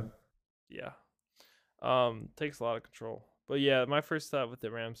crowd. Yeah. Takes a lot of control. But yeah, my first thought with the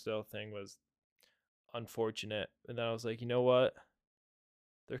Ramsdale thing was unfortunate. And then I was like, you know what?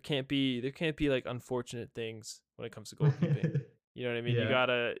 There can't be like unfortunate things when it comes to goalkeeping. You know what I mean? Yeah.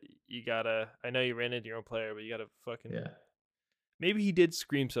 You gotta I know you ran into your own player, but you gotta fucking Maybe he did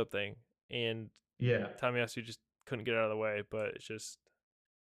scream something and Tomiyasu just couldn't get out of the way, but it's just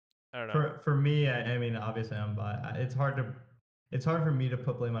I don't know. For me, I mean, obviously I'm biased. It's hard for me to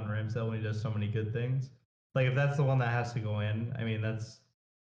put blame on Ramsdale when he does so many good things. Like if that's the one that has to go in, I mean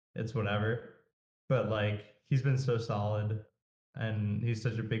it's whatever. But like he's been so solid and he's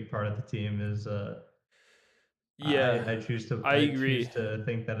such a big part of the team is I choose to choose to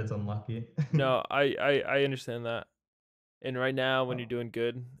think that it's unlucky. No, I understand that. And right now when you're doing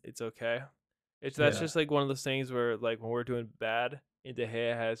good, it's okay. That's just like one of those things where like when we're doing bad and De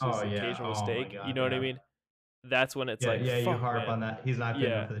Gea has just an occasional mistake. God, you know what I mean? That's when it's like you harp on that. He's not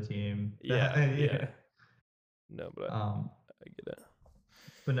good enough for the team. Yeah. No, but I get it.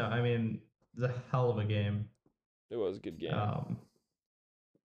 But no, I mean, it's a hell of a game. It was a good game.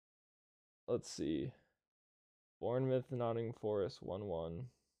 Let's see. Bournemouth, Nottingham Forest, 1-1.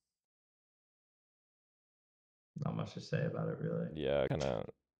 Not much to say about it, really. Yeah, kind of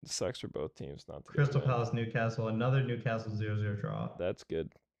sucks for both teams not to. Crystal Palace, Newcastle, another Newcastle 0-0 draw. That's good.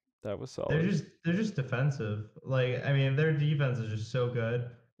 That was solid. They're just defensive. Like I mean, their defense is just so good.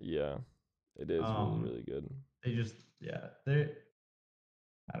 Yeah, it is really, really good. They just I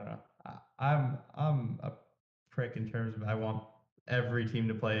don't know. I'm a prick in terms of I want every team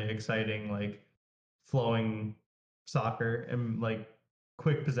to play exciting, like flowing soccer and like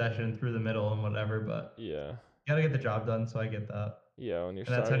quick possession through the middle and whatever. But you gotta get the job done. So I get that. Yeah, when you're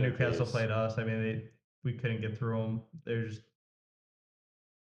and that's how Newcastle played us. I mean, we couldn't get through them. They're just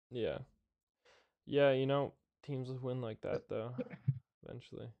yeah. Teams will win like that though,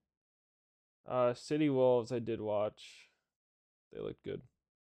 eventually. City Wolves, I did watch. They looked good.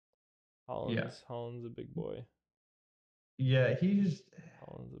 Holland's a big boy. Yeah,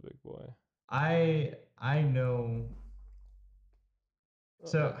 Holland's a big boy. I know.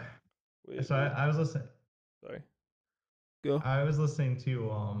 So I was listening. Sorry. Go. I was listening to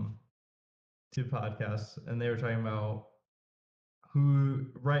podcasts and they were talking about who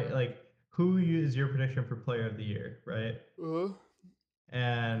is your prediction for player of the year, right?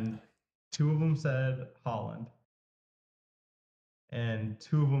 And 2 of them said Haaland. And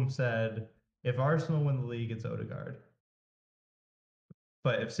 2 of them said if Arsenal win the league, it's Odegaard.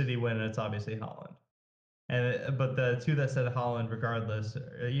 But if City win, it's obviously Haaland. But the 2 that said Haaland, regardless,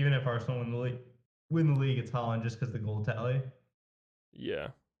 even if Arsenal win the league, it's Haaland just because the goal tally. Yeah.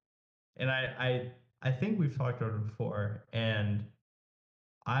 And I think we've talked about it before, and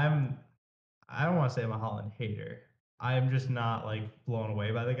I don't want to say I'm a Haaland hater. I'm just not like blown away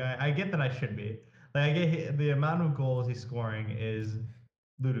by the guy. I get that I should be. Like I get the amount of goals he's scoring is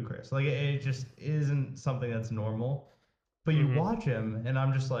ludicrous. Like it just isn't something that's normal. But you Mhm. watch him, and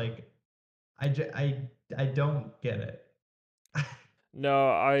I'm just like, I don't get it. No,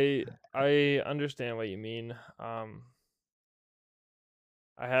 I understand what you mean. I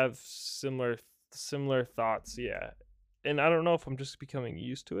have similar thoughts, yeah. And I don't know if I'm just becoming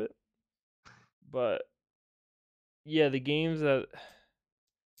used to it, but yeah, the games that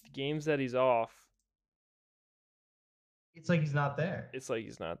he's off, It's like he's not there. it's like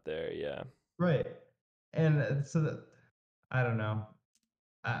he's not there, yeah. Right. And so that, I don't know.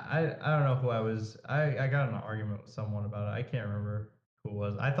 I don't know who I was. I got in an argument with someone about it. I can't remember who it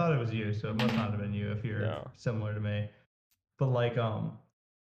was. I thought it was you, so it must not have been you if you're No. similar to me. But like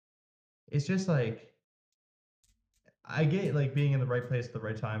it's just like I get like being in the right place at the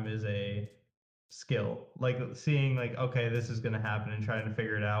right time is a skill. Like seeing like okay, this is gonna happen and trying to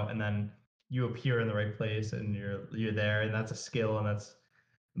figure it out, and then you appear in the right place and you're there, and that's a skill, and that's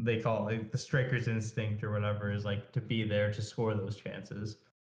they call it like the striker's instinct or whatever is like to be there to score those chances.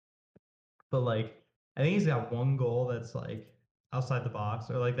 But like I think he's got one goal that's like outside the box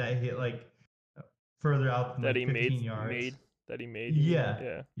or like that hit like further out than That like he made 15 yards. made that he made, you mean? Yeah.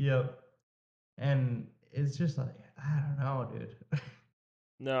 Yeah. Yep. And it's just like I don't know, dude.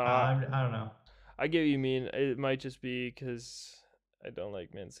 No, I don't know. I get what you mean. It might just be because I don't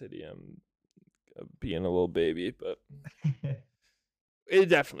like Man City. I'm being a little baby, but it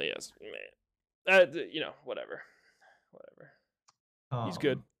definitely is, man. Whatever. Whatever. He's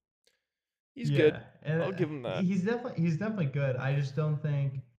good. um He's good. yeah, and I'll give him that. he's definitely good. I just don't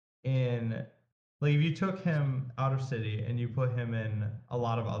think in like if you took him out of City and you put him in a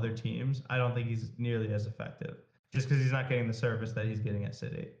lot of other teams, I don't think he's nearly as effective. Just because he's not getting the service that he's getting at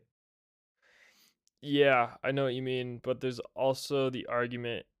City. Yeah, I know what you mean, but there's also the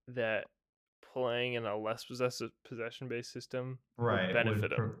argument that playing in a less possession-based system would Right,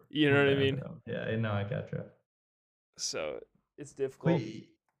 benefit him. You know would what I benefit mean? him. Yeah, I know, I gotcha. So it's But difficult.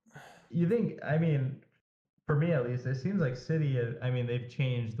 you think? I mean, for me at least, it seems like City. I mean, they've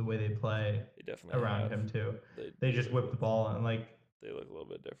changed the way they play They definitely around have. him too. They They they just look a whip the little, ball and like, they look a little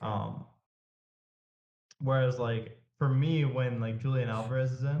bit different. um. Whereas like for me, when like Julian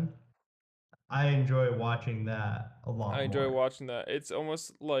Alvarez is in, I enjoy watching that a I lot enjoy more. watching that. It's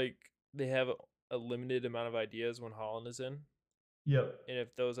almost like they have a limited amount of ideas when Holland is in, Yep. and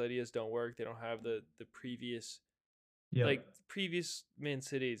if those ideas don't work, they don't have the previous Yep. previous Man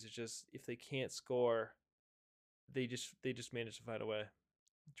Cities. It's just if they can't score, they just manage to find a way,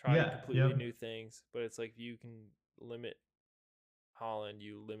 try Yeah. completely Yep. new things. But it's like if you can limit Holland,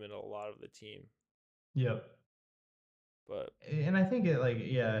 you limit a lot of the team. Yep. But And I think it like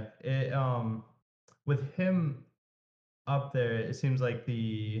yeah it with him up there, it seems like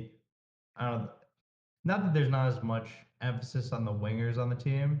the I don't know. Not that there's not as much emphasis on the wingers on the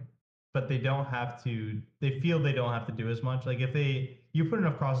team, but they don't have to. They feel they don't have to do as much. Like if you put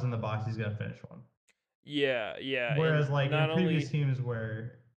enough crosses in the box, he's gonna finish one. yeah, yeah, and Whereas like in not previous only teams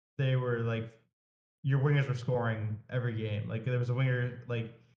where they were like your wingers were scoring every game, like there was a winger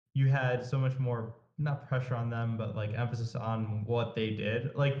like you had so much more not pressure on them, but like emphasis on what they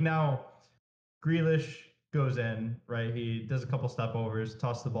did. Like now, Grealish goes in, right? He does a couple step overs,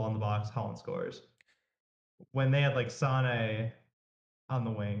 tosses the ball in the box, Holland scores. When they had like Sane on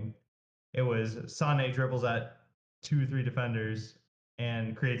the wing, it was Sane dribbles at 2, 3 defenders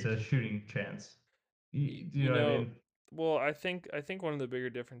and creates a shooting chance. Do you you know what I know, mean? well, I think one of the bigger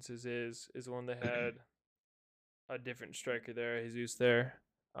differences is when they had a different striker there, Jesus there.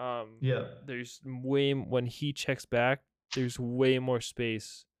 Yeah. There's way when he checks back, there's way more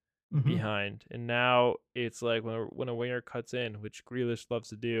space Mm-hmm. behind, and now it's like when a winger cuts in, which Grealish loves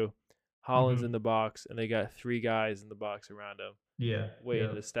to do. Holland's in Mm-hmm. the box, and they got three guys in the box around him, Yeah. waiting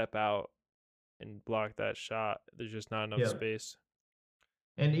to Yep. step out and block that shot. There's just not enough Yep. space.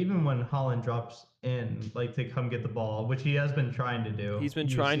 And even when Holland drops in, like to come get the ball, which he has been trying to do, He's been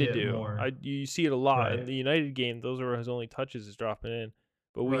you trying see to it do. more. You see it a lot in Right. the United game. Those were his only touches, is dropping in.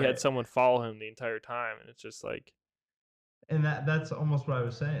 But we had Right. someone follow him the entire time, and it's just like, And that's almost what I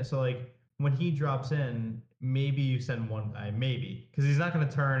was saying. So like when he drops in, maybe you send one guy, maybe, because he's not going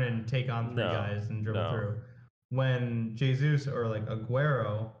to turn and take on three no, guys and dribble no, through. When Jesus or like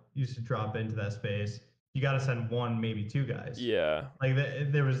Aguero used to drop into that space, you got to send one, maybe two guys. yeah, Like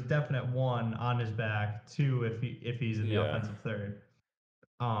there was definite one on his back, two if he's in the yeah. offensive third.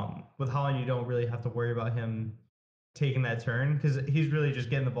 With Holland, you don't really have to worry about him taking that turn because he's really just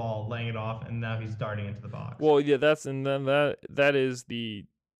getting the ball, laying it off, and now he's darting into the box. Well, yeah, and then that is the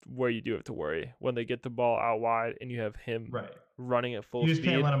where you do have to worry when they get the ball out wide and you have him Right. running at full You just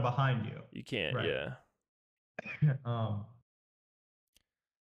can't speed. let him behind you. You can't, Right. yeah. Um.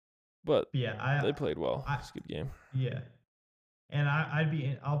 But Yeah. they played well. I. It's a good game. Yeah. And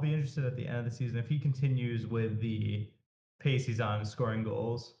I'll be interested at the end of the season if he continues with the pace he's on scoring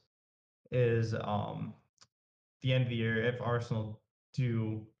goals. Is the end of the year if Arsenal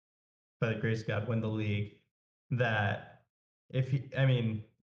do, by the grace of God, win the league, that if he, I mean,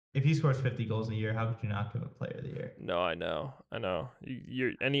 if he scores 50 goals in a year, how could you not give him Player of the Year? No, I know, I know.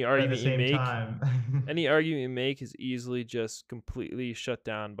 You're any But at the argument you same make, time, any argument you make is easily just completely shut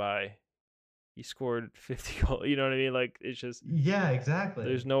down by he scored 50 goals. You know what I mean? Like it's just yeah, exactly.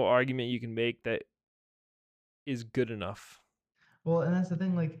 there's no argument you can make that is good enough. Well, and that's the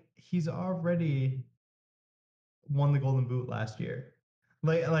thing. Like he's already won the Golden Boot last year.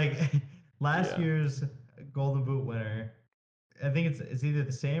 Like last Yeah. year's Golden Boot winner. I think it's either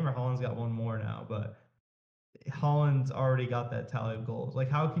the same or Holland's got one more now, but Holland's already got that tally of goals.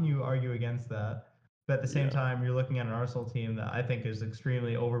 Like, how can you argue against that? But at the same Yeah. time, you're looking at an Arsenal team that I think is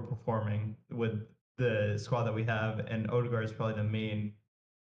extremely overperforming with the squad that we have, and Odegaard is probably the main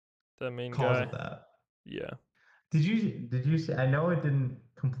The main cause guy. of that. Yeah. Did you see? I know it didn't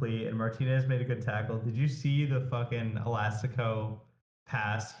complete, and Martinez made a good tackle. Did you see the fucking Elastico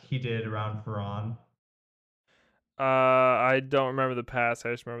pass he did around Varane? I don't remember the pass.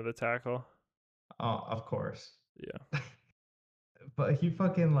 I just remember the tackle. Oh, of course. Yeah. But he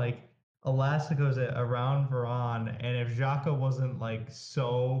fucking like Elasticos it around Varane, and if Xhaka wasn't like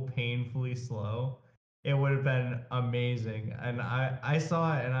so painfully slow, it would have been amazing. And I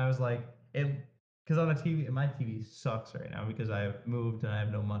saw it and I was like, it because on the TV, my TV sucks right now because I moved and I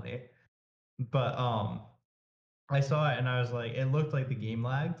have no money. But I saw it and I was like, it looked like the game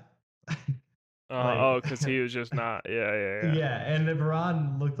lagged. Oh, Like because he was just not. Yeah, yeah, yeah. yeah, and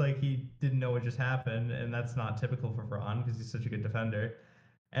Varane looked like he didn't know what just happened, and that's not typical for Varane because he's such a good defender.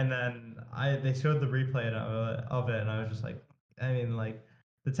 And then they showed the replay of it, and I was just like, I mean, like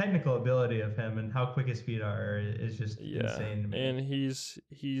the technical ability of him and how quick his feet are is just Yeah, insane to me. and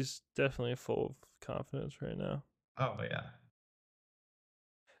he's definitely full of confidence right now. Oh yeah.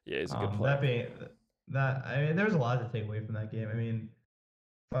 Yeah, he's a good That player. being that, I mean, there's a lot to take away from that game. I mean,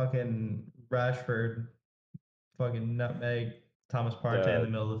 fucking Rashford, fucking nutmeg Thomas Partey in the That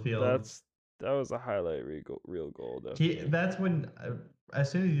middle of the field. that's that was a highlight real goal, definitely. That's when, as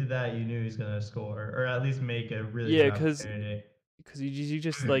soon as he did that, you knew he's gonna score or at least make a really Yeah, good because opportunity. he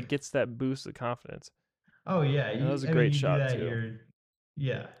just like gets that boost of confidence, Oh yeah, and that was a I mean, great you do shot that, too.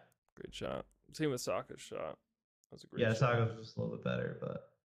 yeah, Great shot. Same with Saka's shot. That was a great yeah. shot. Saka's just a little bit better, but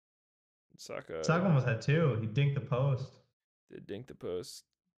Saka Saka almost had two. He dinked the post. did dink the post.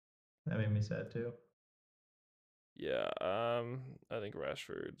 That made me sad too. Yeah, I think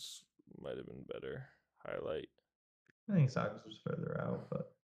Rashford's might have been better highlight. I think Saka's was further out,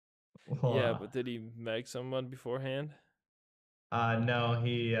 but Yeah, well, but did he make someone beforehand? no,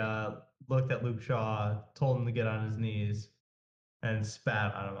 he looked at Luke Shaw, told him to get on his knees, and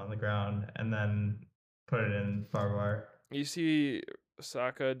spat on him on the ground, and then put it in barbed wire. You see,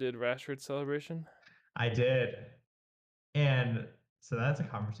 Saka did Rashford celebration. I did. And so that's a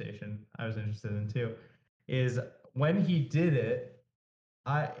conversation I was interested in too. Is when he did it,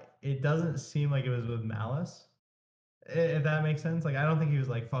 I it doesn't seem like it was with malice. If that makes sense. Like I don't think he was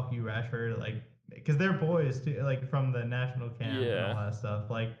like "fuck you, Rashford," like because they're boys too, like from the national camp and all Yeah. that stuff.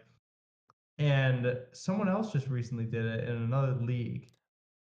 Like, and someone else just recently did it in another league.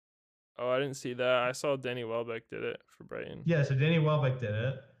 Oh, I didn't see that. I saw Danny Welbeck did it for Brighton. Yeah, so Danny Welbeck did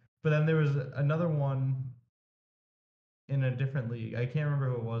it, but then there was another one in a different league. I can't remember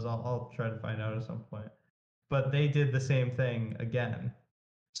who it was. I'll try to find out at some point. But they did the same thing again.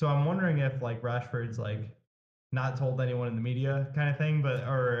 So I'm wondering if like Rashford's like not told anyone in the media kind of thing, but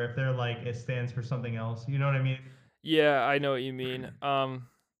or if they're like it stands for something else. You know what I mean? Yeah, I know what you mean.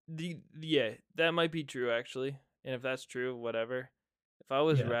 Yeah, that might be true actually. And if that's true, whatever. If I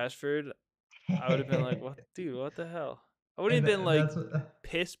was Yeah. Rashford, I would have been like, "What, dude? What the hell?" I wouldn't And have been like that's what,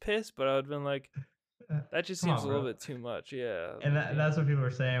 pissed, but I would have been like, "That just come seems on, a little bro. bit too much." Yeah, And like damn. that's what people were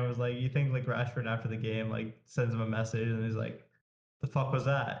saying was like you think like Rashford after the game like sends him a message and he's like, "The fuck was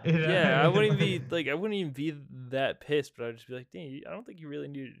that?" You know what Yeah, I mean? Like, I wouldn't even be that pissed, but I'd just be like, "Dang, I don't think you really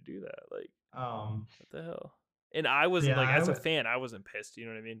needed to do that." Like, what the hell? And I wasn't yeah, like, I as a would, fan, I wasn't pissed. You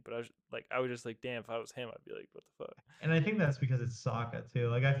know what I mean? But I was just like, damn, if I was him, I'd be like, what the fuck? and I think that's because it's Saka too.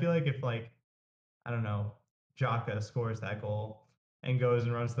 Like I feel like if like I don't know, Jaka scores that goal and goes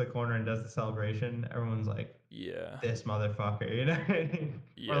and runs to the corner and does the celebration, everyone's like, Yeah, this motherfucker, you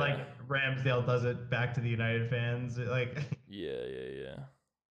know? Or like yeah, Ramsdale does it back to the United fans. Like, yeah.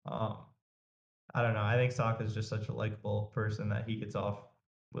 um, I don't know. I think Saka's just such a likable person that he gets off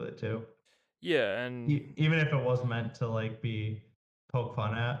with it too. Yeah, and Even if it was meant to like be poke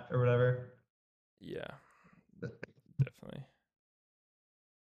fun at or whatever. yeah, definitely.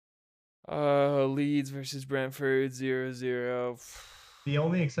 Leeds versus Brentford 0-0. The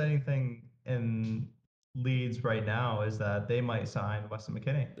only exciting thing in Leeds right now is that they might sign Weston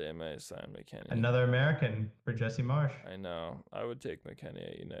McKennie, They might sign McKennie. another American for Jesse Marsh. I know. I would take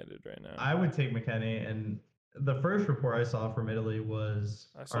McKennie at United right now. I would take McKennie, and the first report I saw from Italy was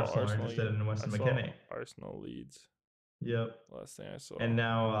I saw Arsenal are interested in Weston McKennie. Arsenal Leeds. Yep. Last thing I saw. And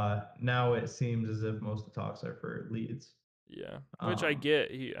now it seems as if most of the talks are for Leeds. Yeah, which I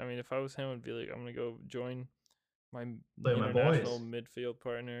get. I mean, if I was him, I'd be like, I'm gonna go join my international midfield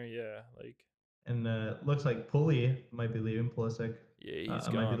partner. Yeah, like. And looks like Pulley might be leaving Pulisic. Yeah, he's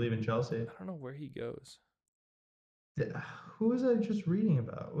might be leaving Chelsea. I don't know where he goes. Who was I just reading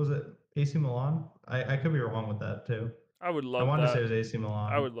about? Was it AC Milan? I could be wrong with that too. I would love. I wanted to say it was AC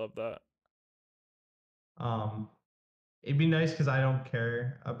Milan. I would love that. It'd be nice because I don't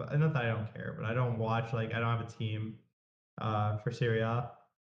care. Not that I don't care, but I don't watch. Like I don't have a team, for Serie A.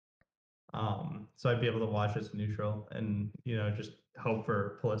 So I'd be able to watch as neutral and just hope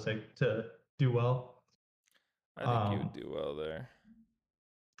for Pulisic to do well. I think he would do well there.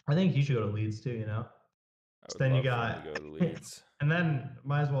 I think he should go to Leeds too. So then you got to go to Leeds, and then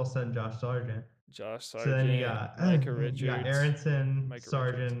might as well send Josh Sargent. So then you got Micah Richards, you got Aronson,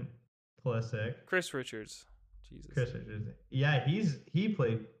 Sargent, Pulisic, Chris Richards. Jesus. Chris Richards. Yeah, he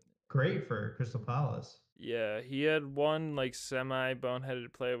played great for Crystal Palace. Yeah, he had one like semi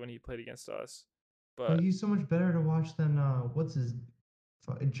boneheaded play when he played against us, but he's so much better to watch than what's his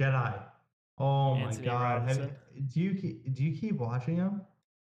Jedi. Oh Anthony my God! Robinson. Do you keep watching him?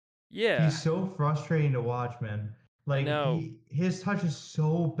 Yeah, he's so frustrating to watch, man. Like his touch is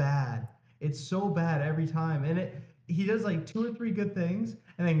so bad. It's so bad every time, and he does like 2 or 3 good things,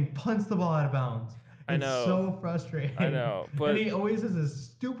 and then punts the ball out of bounds. It's so frustrating. I know, but and he always has this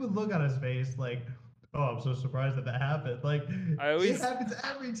stupid look on his face, like, "Oh, I'm so surprised that happened." Like, it happens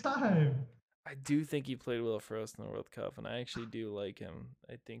every time. I do think he played well for us in the World Cup, and I actually do like him.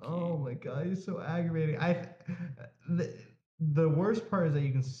 I think. Oh my God, he's so aggravating. The worst part is that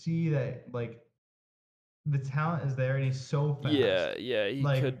you can see that like the talent is there, and he's so fast. Yeah, he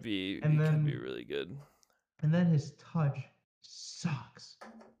could be. He could be really good. And then his touch sucks.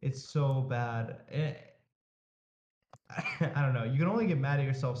 It's so bad. I don't know. You can only get mad at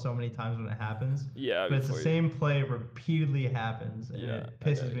yourself so many times when it happens. Yeah, but it's the same play repeatedly happens, and it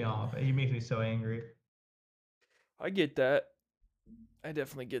pisses me off. He makes me so angry. I get that. I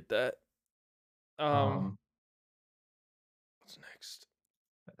definitely get that. What's next?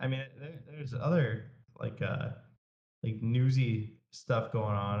 I mean, there's other like newsy stuff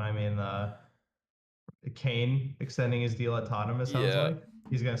going on. I mean, Kane extending his deal at Tottenham. It sounds like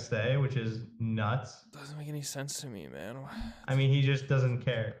he's gonna stay, which is nuts. Doesn't make any sense to me, man. I mean, he just doesn't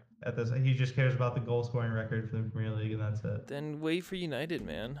care at this. He just cares about the goal scoring record for the Premier League, and that's it. Then wait for United,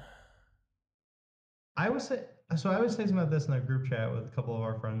 man. I was saying about this in a group chat with a couple of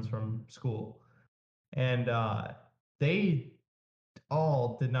our friends from school, and they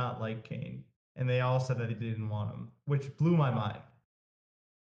all did not like Kane, and they all said that they didn't want him, which blew my mind.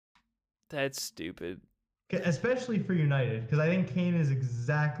 That's stupid. Especially for United, because I think Kane is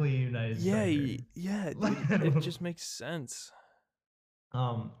exactly United's dude, it just makes sense.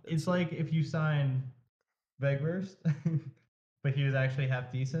 It's like if you sign Weghorst, but he was actually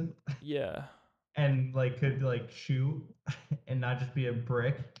half decent. Yeah. And like could like shoot and not just be a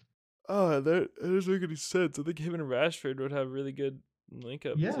brick. Oh, that doesn't make any sense. I think him and Rashford would have really good link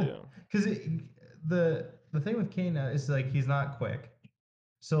up too. Because the thing with Kane is like he's not quick.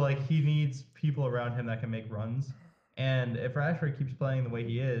 So like he needs people around him that can make runs. And if Rashford keeps playing the way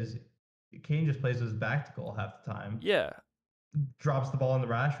he is, Kane just plays his back to goal half the time. Yeah. Drops the ball into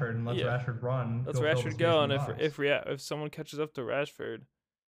Rashford and lets Rashford run. Lets Rashford go, and if someone catches up to Rashford,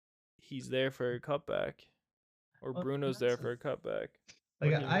 he's there for a cutback. Or Bruno's there for a cutback.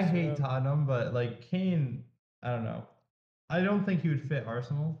 Like I hate Tottenham, but like Kane, I don't know. I don't think he would fit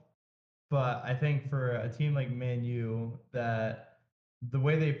Arsenal. But I think for a team like Man U, that the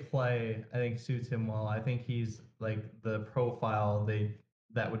way they play, I think suits him well. I think he's like the profile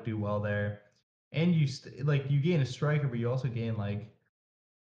that would do well there. And you you gain a striker, but you also gain like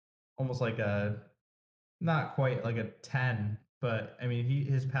almost like not quite like a 10, but I mean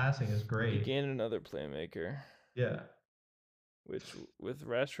his passing is great. You gain another playmaker. Yeah. Which with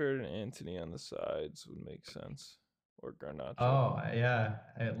Rashford and Antony on the sides would make sense. Or Garnacho. Oh yeah,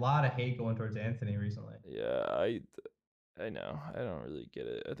 a lot of hate going towards Antony recently. Yeah, I know. I don't really get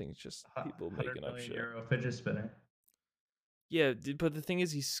it. I think it's just people making up shit. €100 million fidget spinner. Yeah, but the thing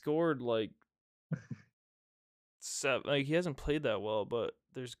is, he scored like 7. Like he hasn't played that well, but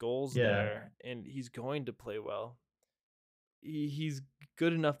there's goals there, and he's going to play well. he's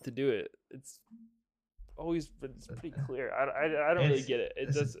good enough to do it. It's pretty clear. I don't really It's, get it.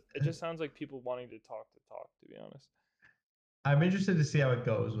 it's It just sounds like people wanting to talk, to be honest. I'm interested to see how it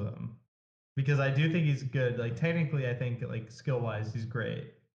goes with him because I do think he's good. Like technically, I think like skill wise, he's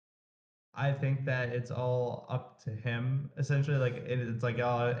great. I think that it's all up to him essentially. Like it's like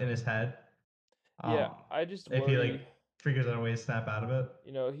all in his head. Yeah, Um, I just if he like worry. figures out a way to snap out of it.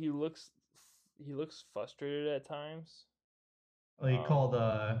 He looks frustrated at times. Like he Um, called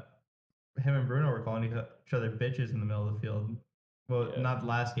him and Bruno were calling each other bitches in the middle of the field. Well, yeah, not the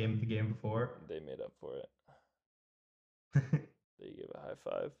last game, but the game before. they made up for it. They gave a high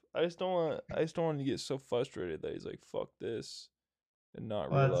five. I just don't want to get so frustrated that he's like, "Fuck this," and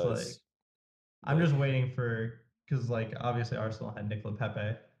not Well, that's like realize I'm that just waiting for because like obviously Arsenal had Nicola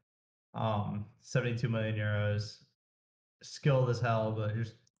Pepe, 72 million euros, skilled as hell, but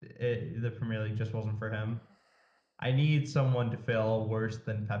the Premier League just wasn't for him. I need someone to fail worse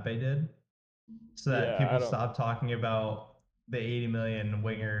than Pepe did, so that yeah, people stop talking about the 80 million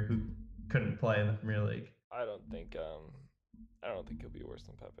winger who couldn't play in the Premier League. I don't think I don't think he'll be worse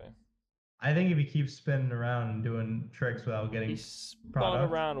than Pepe. I think if he keeps spinning around and doing tricks without He getting spun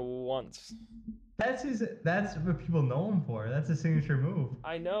product, around once. That's what people know him for. That's a signature move.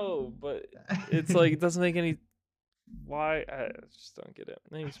 I know, but it's like it doesn't make any. Why? I just don't get it.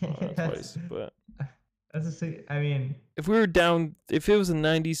 I think he spun around twice, but I mean, if we were down, if it was a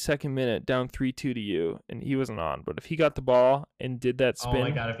 92nd minute, down 3-2 to you, and he wasn't on, but if he got the ball and did that spin, oh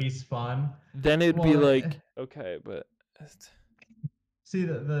my god, if he spun, then it'd be like okay, but see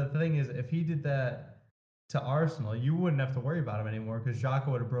the thing is, if he did that to Arsenal, you wouldn't have to worry about him anymore because Xhaka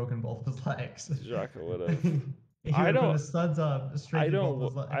would have broken both his legs. Xhaka would have. He would have put his studs up straight to both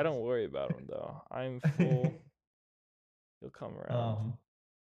his legs. I don't worry about him though. I'm full. He'll come around.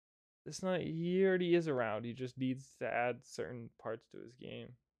 It's not. He already is around. He just needs to add certain parts to his game.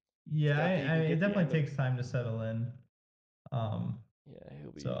 Yeah, it definitely takes time to settle in. Yeah,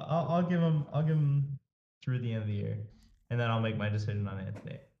 he'll be. So I'll give him through the end of the year, and then I'll make my decision on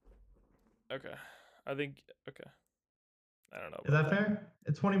Anthony. Okay, I think okay. I don't know. Is that fair?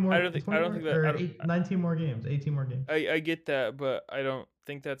 It's 20 more. I don't think that. 19 more games. 18 more games. I get that, but I don't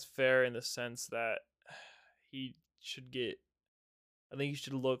think that's fair in the sense that he should get. I think you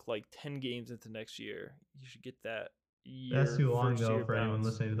should look like 10 games into next year. You should get that year. That's too long though for anyone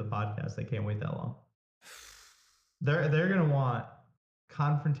listening to the podcast. They can't wait that long. They're gonna want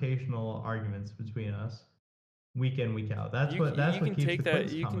confrontational arguments between us, week in, week out. That's what keeps the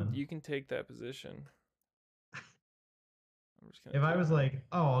quiz coming. You can take that position. If I was like,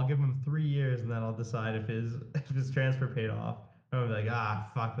 oh, I'll give him 3 years and then I'll decide if his transfer paid off, I would be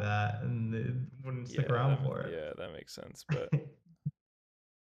like, fuck that, and it wouldn't stick around for it. Yeah, that makes sense. But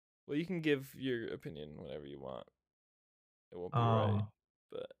well, you can give your opinion whenever you want. It won't be right,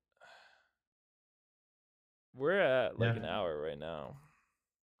 but we're at like an hour right now.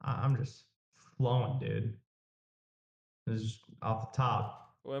 I'm just flowing, dude. It's just off the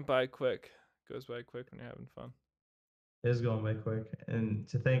top. Went by quick. Goes by quick when you're having fun. It is going by quick, and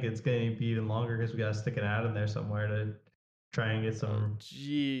to think it's going to be even longer because we got to stick an ad in there somewhere to try and get some.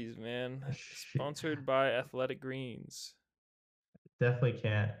 Jeez, man! Sponsored by Athletic Greens. Definitely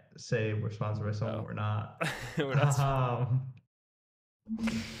can't say we're sponsored by someone we're not. We're not.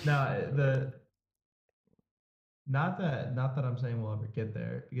 No, not that I'm saying we'll ever get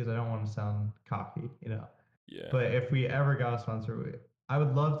there because I don't want to sound cocky, Yeah. But if we ever got a sponsor, I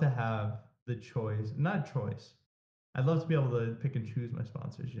would love to have the choice. Not choice. I'd love to be able to pick and choose my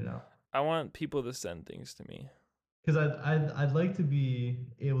sponsors. I want people to send things to me. Because I'd like to be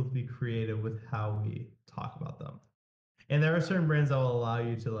able to be creative with how we talk about them. And there are certain brands that will allow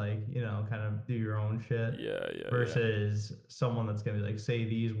you to kind of do your own shit. Yeah. Versus someone that's gonna be like say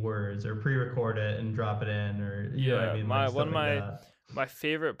these words or pre-record it and drop it in or you know what I mean. One of my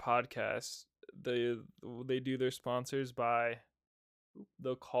favorite podcasts. They do their sponsors by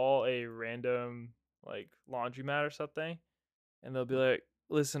they'll call a random like laundromat or something, and they'll be like,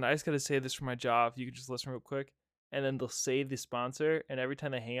 "Listen, I just gotta say this for my job. If you could just listen real quick." And then they'll say the sponsor, and every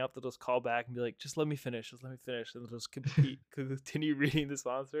time they hang up, they'll just call back and be like, "Just let me finish. And they'll just continue reading the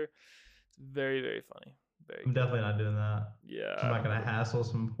sponsor. It's very, very funny. I'm definitely not doing that. Yeah, I'm not gonna hassle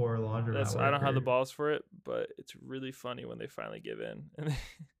some poor laundromat. I don't have the balls for it, but it's really funny when they finally give in.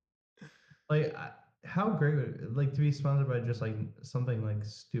 Like, how great would it to be sponsored by just like something like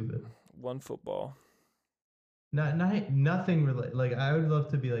stupid? OneFootball. Nothing really. Like, I would love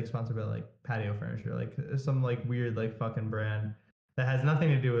to be like sponsored by like patio furniture, like some like weird like fucking brand that has nothing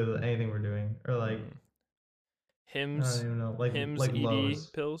to do with anything we're doing, or like Hims. I don't even know, like Hims like ED Lowe's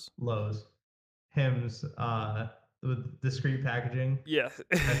pills. Hims. with discreet packaging Yeah.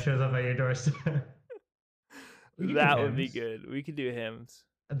 that shows up at your doorstep. We can do That would be hymns. good. We could do hymns.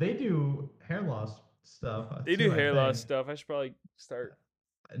 They do hair loss stuff They do too, I hair loss think. stuff. I should probably start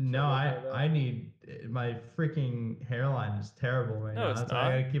No, looking at that. I need my freaking hairline is terrible right No, now. it's So I not.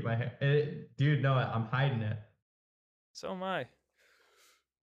 gotta keep my hair. Dude, no, I'm hiding it. So am I.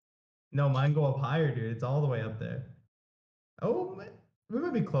 No, mine go up higher, dude. It's all the way up there. Oh, we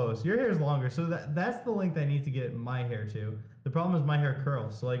might be close. Your hair is longer, so that's the length I need to get my hair to. The problem is my hair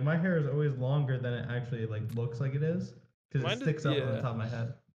curls, so like my hair is always longer than it actually like looks like it is because Mine it does, sticks up on the yeah. top of my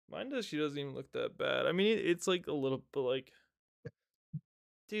head. Mine does. She doesn't even look that bad. I mean, it's like a little, but like,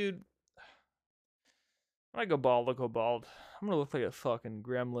 dude, when I go bald, I'll go bald. I'm gonna look like a fucking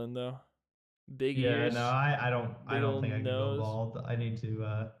gremlin though. Big Yeah, ears. no, I big don't old think I can go nose. bald. I need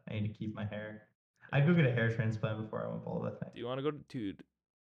to keep my hair. I'd go get a hair transplant before I went bald, I think. Do you want to go to dude?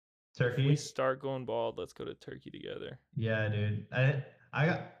 If we Turkey? start going bald, let's go to Turkey together. Yeah, dude. I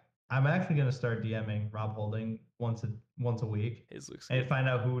got I'm actually gonna start DMing Rob Holding once a week His looks and good. find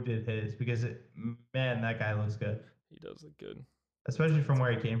out who did his because man, that guy looks good. He does look good. Especially from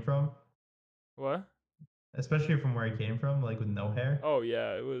where he came from. What? Especially from where he came from, like with no hair. Oh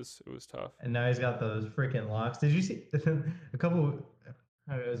yeah, it was tough. And now he's got those freaking locks. Did you see a couple?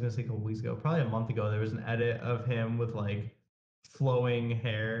 I was gonna say a couple weeks ago, probably a month ago. There was an edit of him with like flowing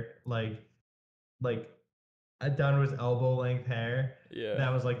hair, like down to his elbow length hair. Yeah.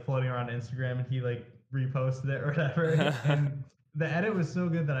 That was like floating around Instagram, and he like reposted it or whatever. And the edit was so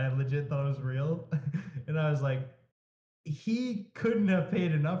good that I legit thought it was real, and I was like, he couldn't have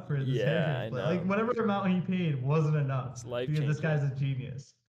paid enough for this Yeah, hair I transplant. know. Like whatever amount he paid wasn't enough It's life because this guy's changing. a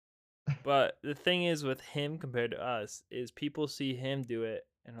genius. But the thing is with him compared to us is people see him do it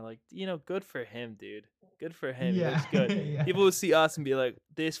and are like, good for him, dude. Good for him. He looks good. Yeah. People will see us and be like,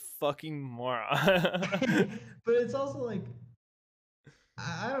 this fucking moron. But it's also like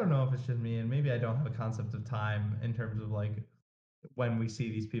I don't know if it's just me, and maybe I don't have a concept of time in terms of like when we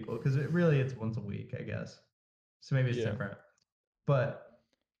see these people because it's once a week, I guess. So maybe it's Yeah. different. But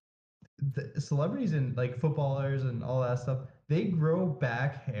the celebrities and like footballers and all that stuff, they grow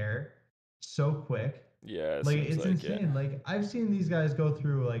back hair so quick. Yeah, it Like seems it's like insane. it. Like I've seen these guys go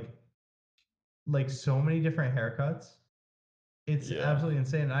through like so many different haircuts. It's Yeah. absolutely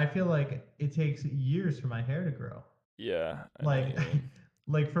insane. And I feel like it takes years for my hair to grow. Yeah. I know Like what you mean.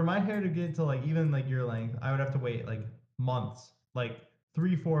 like for my hair to get to like even like your length, I would have to wait like months, like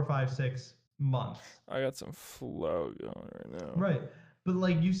 3, 4, 5, 6 months. I got some flow going right now. Right. But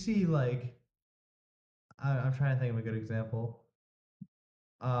like you see like I'm trying to think of a good example.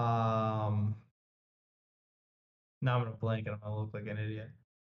 Now I'm gonna blank and I'm gonna look like an idiot.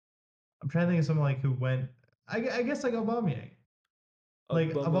 I'm trying to think of someone like who went. I guess like Aubameyang.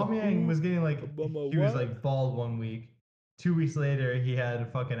 Like Aubameyang was getting like he was like bald 1 week. 2 weeks later he had a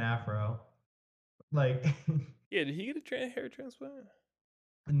fucking afro. Like Yeah, did he get a hair transplant?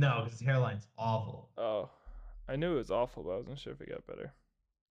 no, because his hairline's awful. Oh, I knew it was awful, but I wasn't sure if it got better.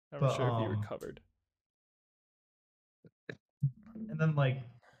 I'm But, not sure if he recovered. And then like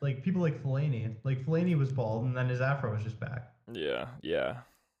people like Fellaini. Like Fellaini was bald and then his afro was just back. Yeah, yeah.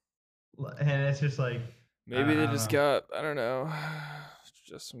 And it's just like Maybe I they don't just know. got, I don't know,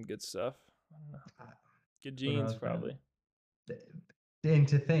 just some good stuff. I don't know. Good Who genes, knows, man? probably. And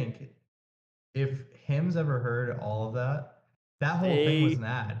to think, if Hims ever heard all of that, that whole thing was an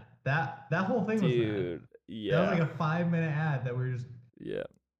ad. That whole thing was an ad. Dude, yeah. That was like a 5-minute ad that we were just Yeah.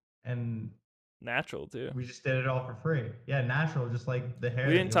 and Natural, too. we just did it all for free. Yeah, natural, just like the hair.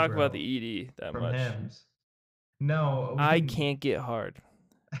 We that didn't you'll talk about grow the ED that from much. Hims. No, we I can- can't get hard.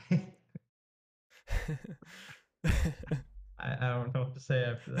 I don't know what to say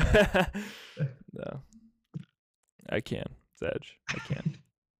after that. No. I can, Zedge. I can.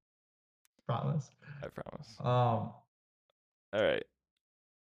 Promise. I promise. Um. All right.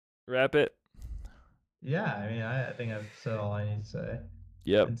 Wrap it. Yeah, I mean, I think I've said all I need to say.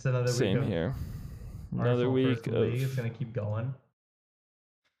 Yep. It's another Same week of here. Another Arsenal week first in the league. It's of gonna keep going.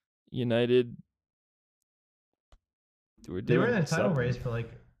 United. They were in a title race for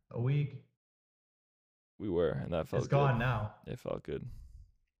like a week. We were, and that felt It's good. gone now. It felt good.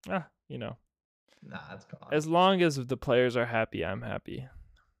 Nah, it's gone. As long as the players are happy, I'm happy.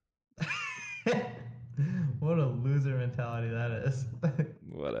 What a loser mentality that is.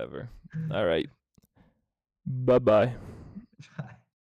 Whatever. All right. Bye-bye.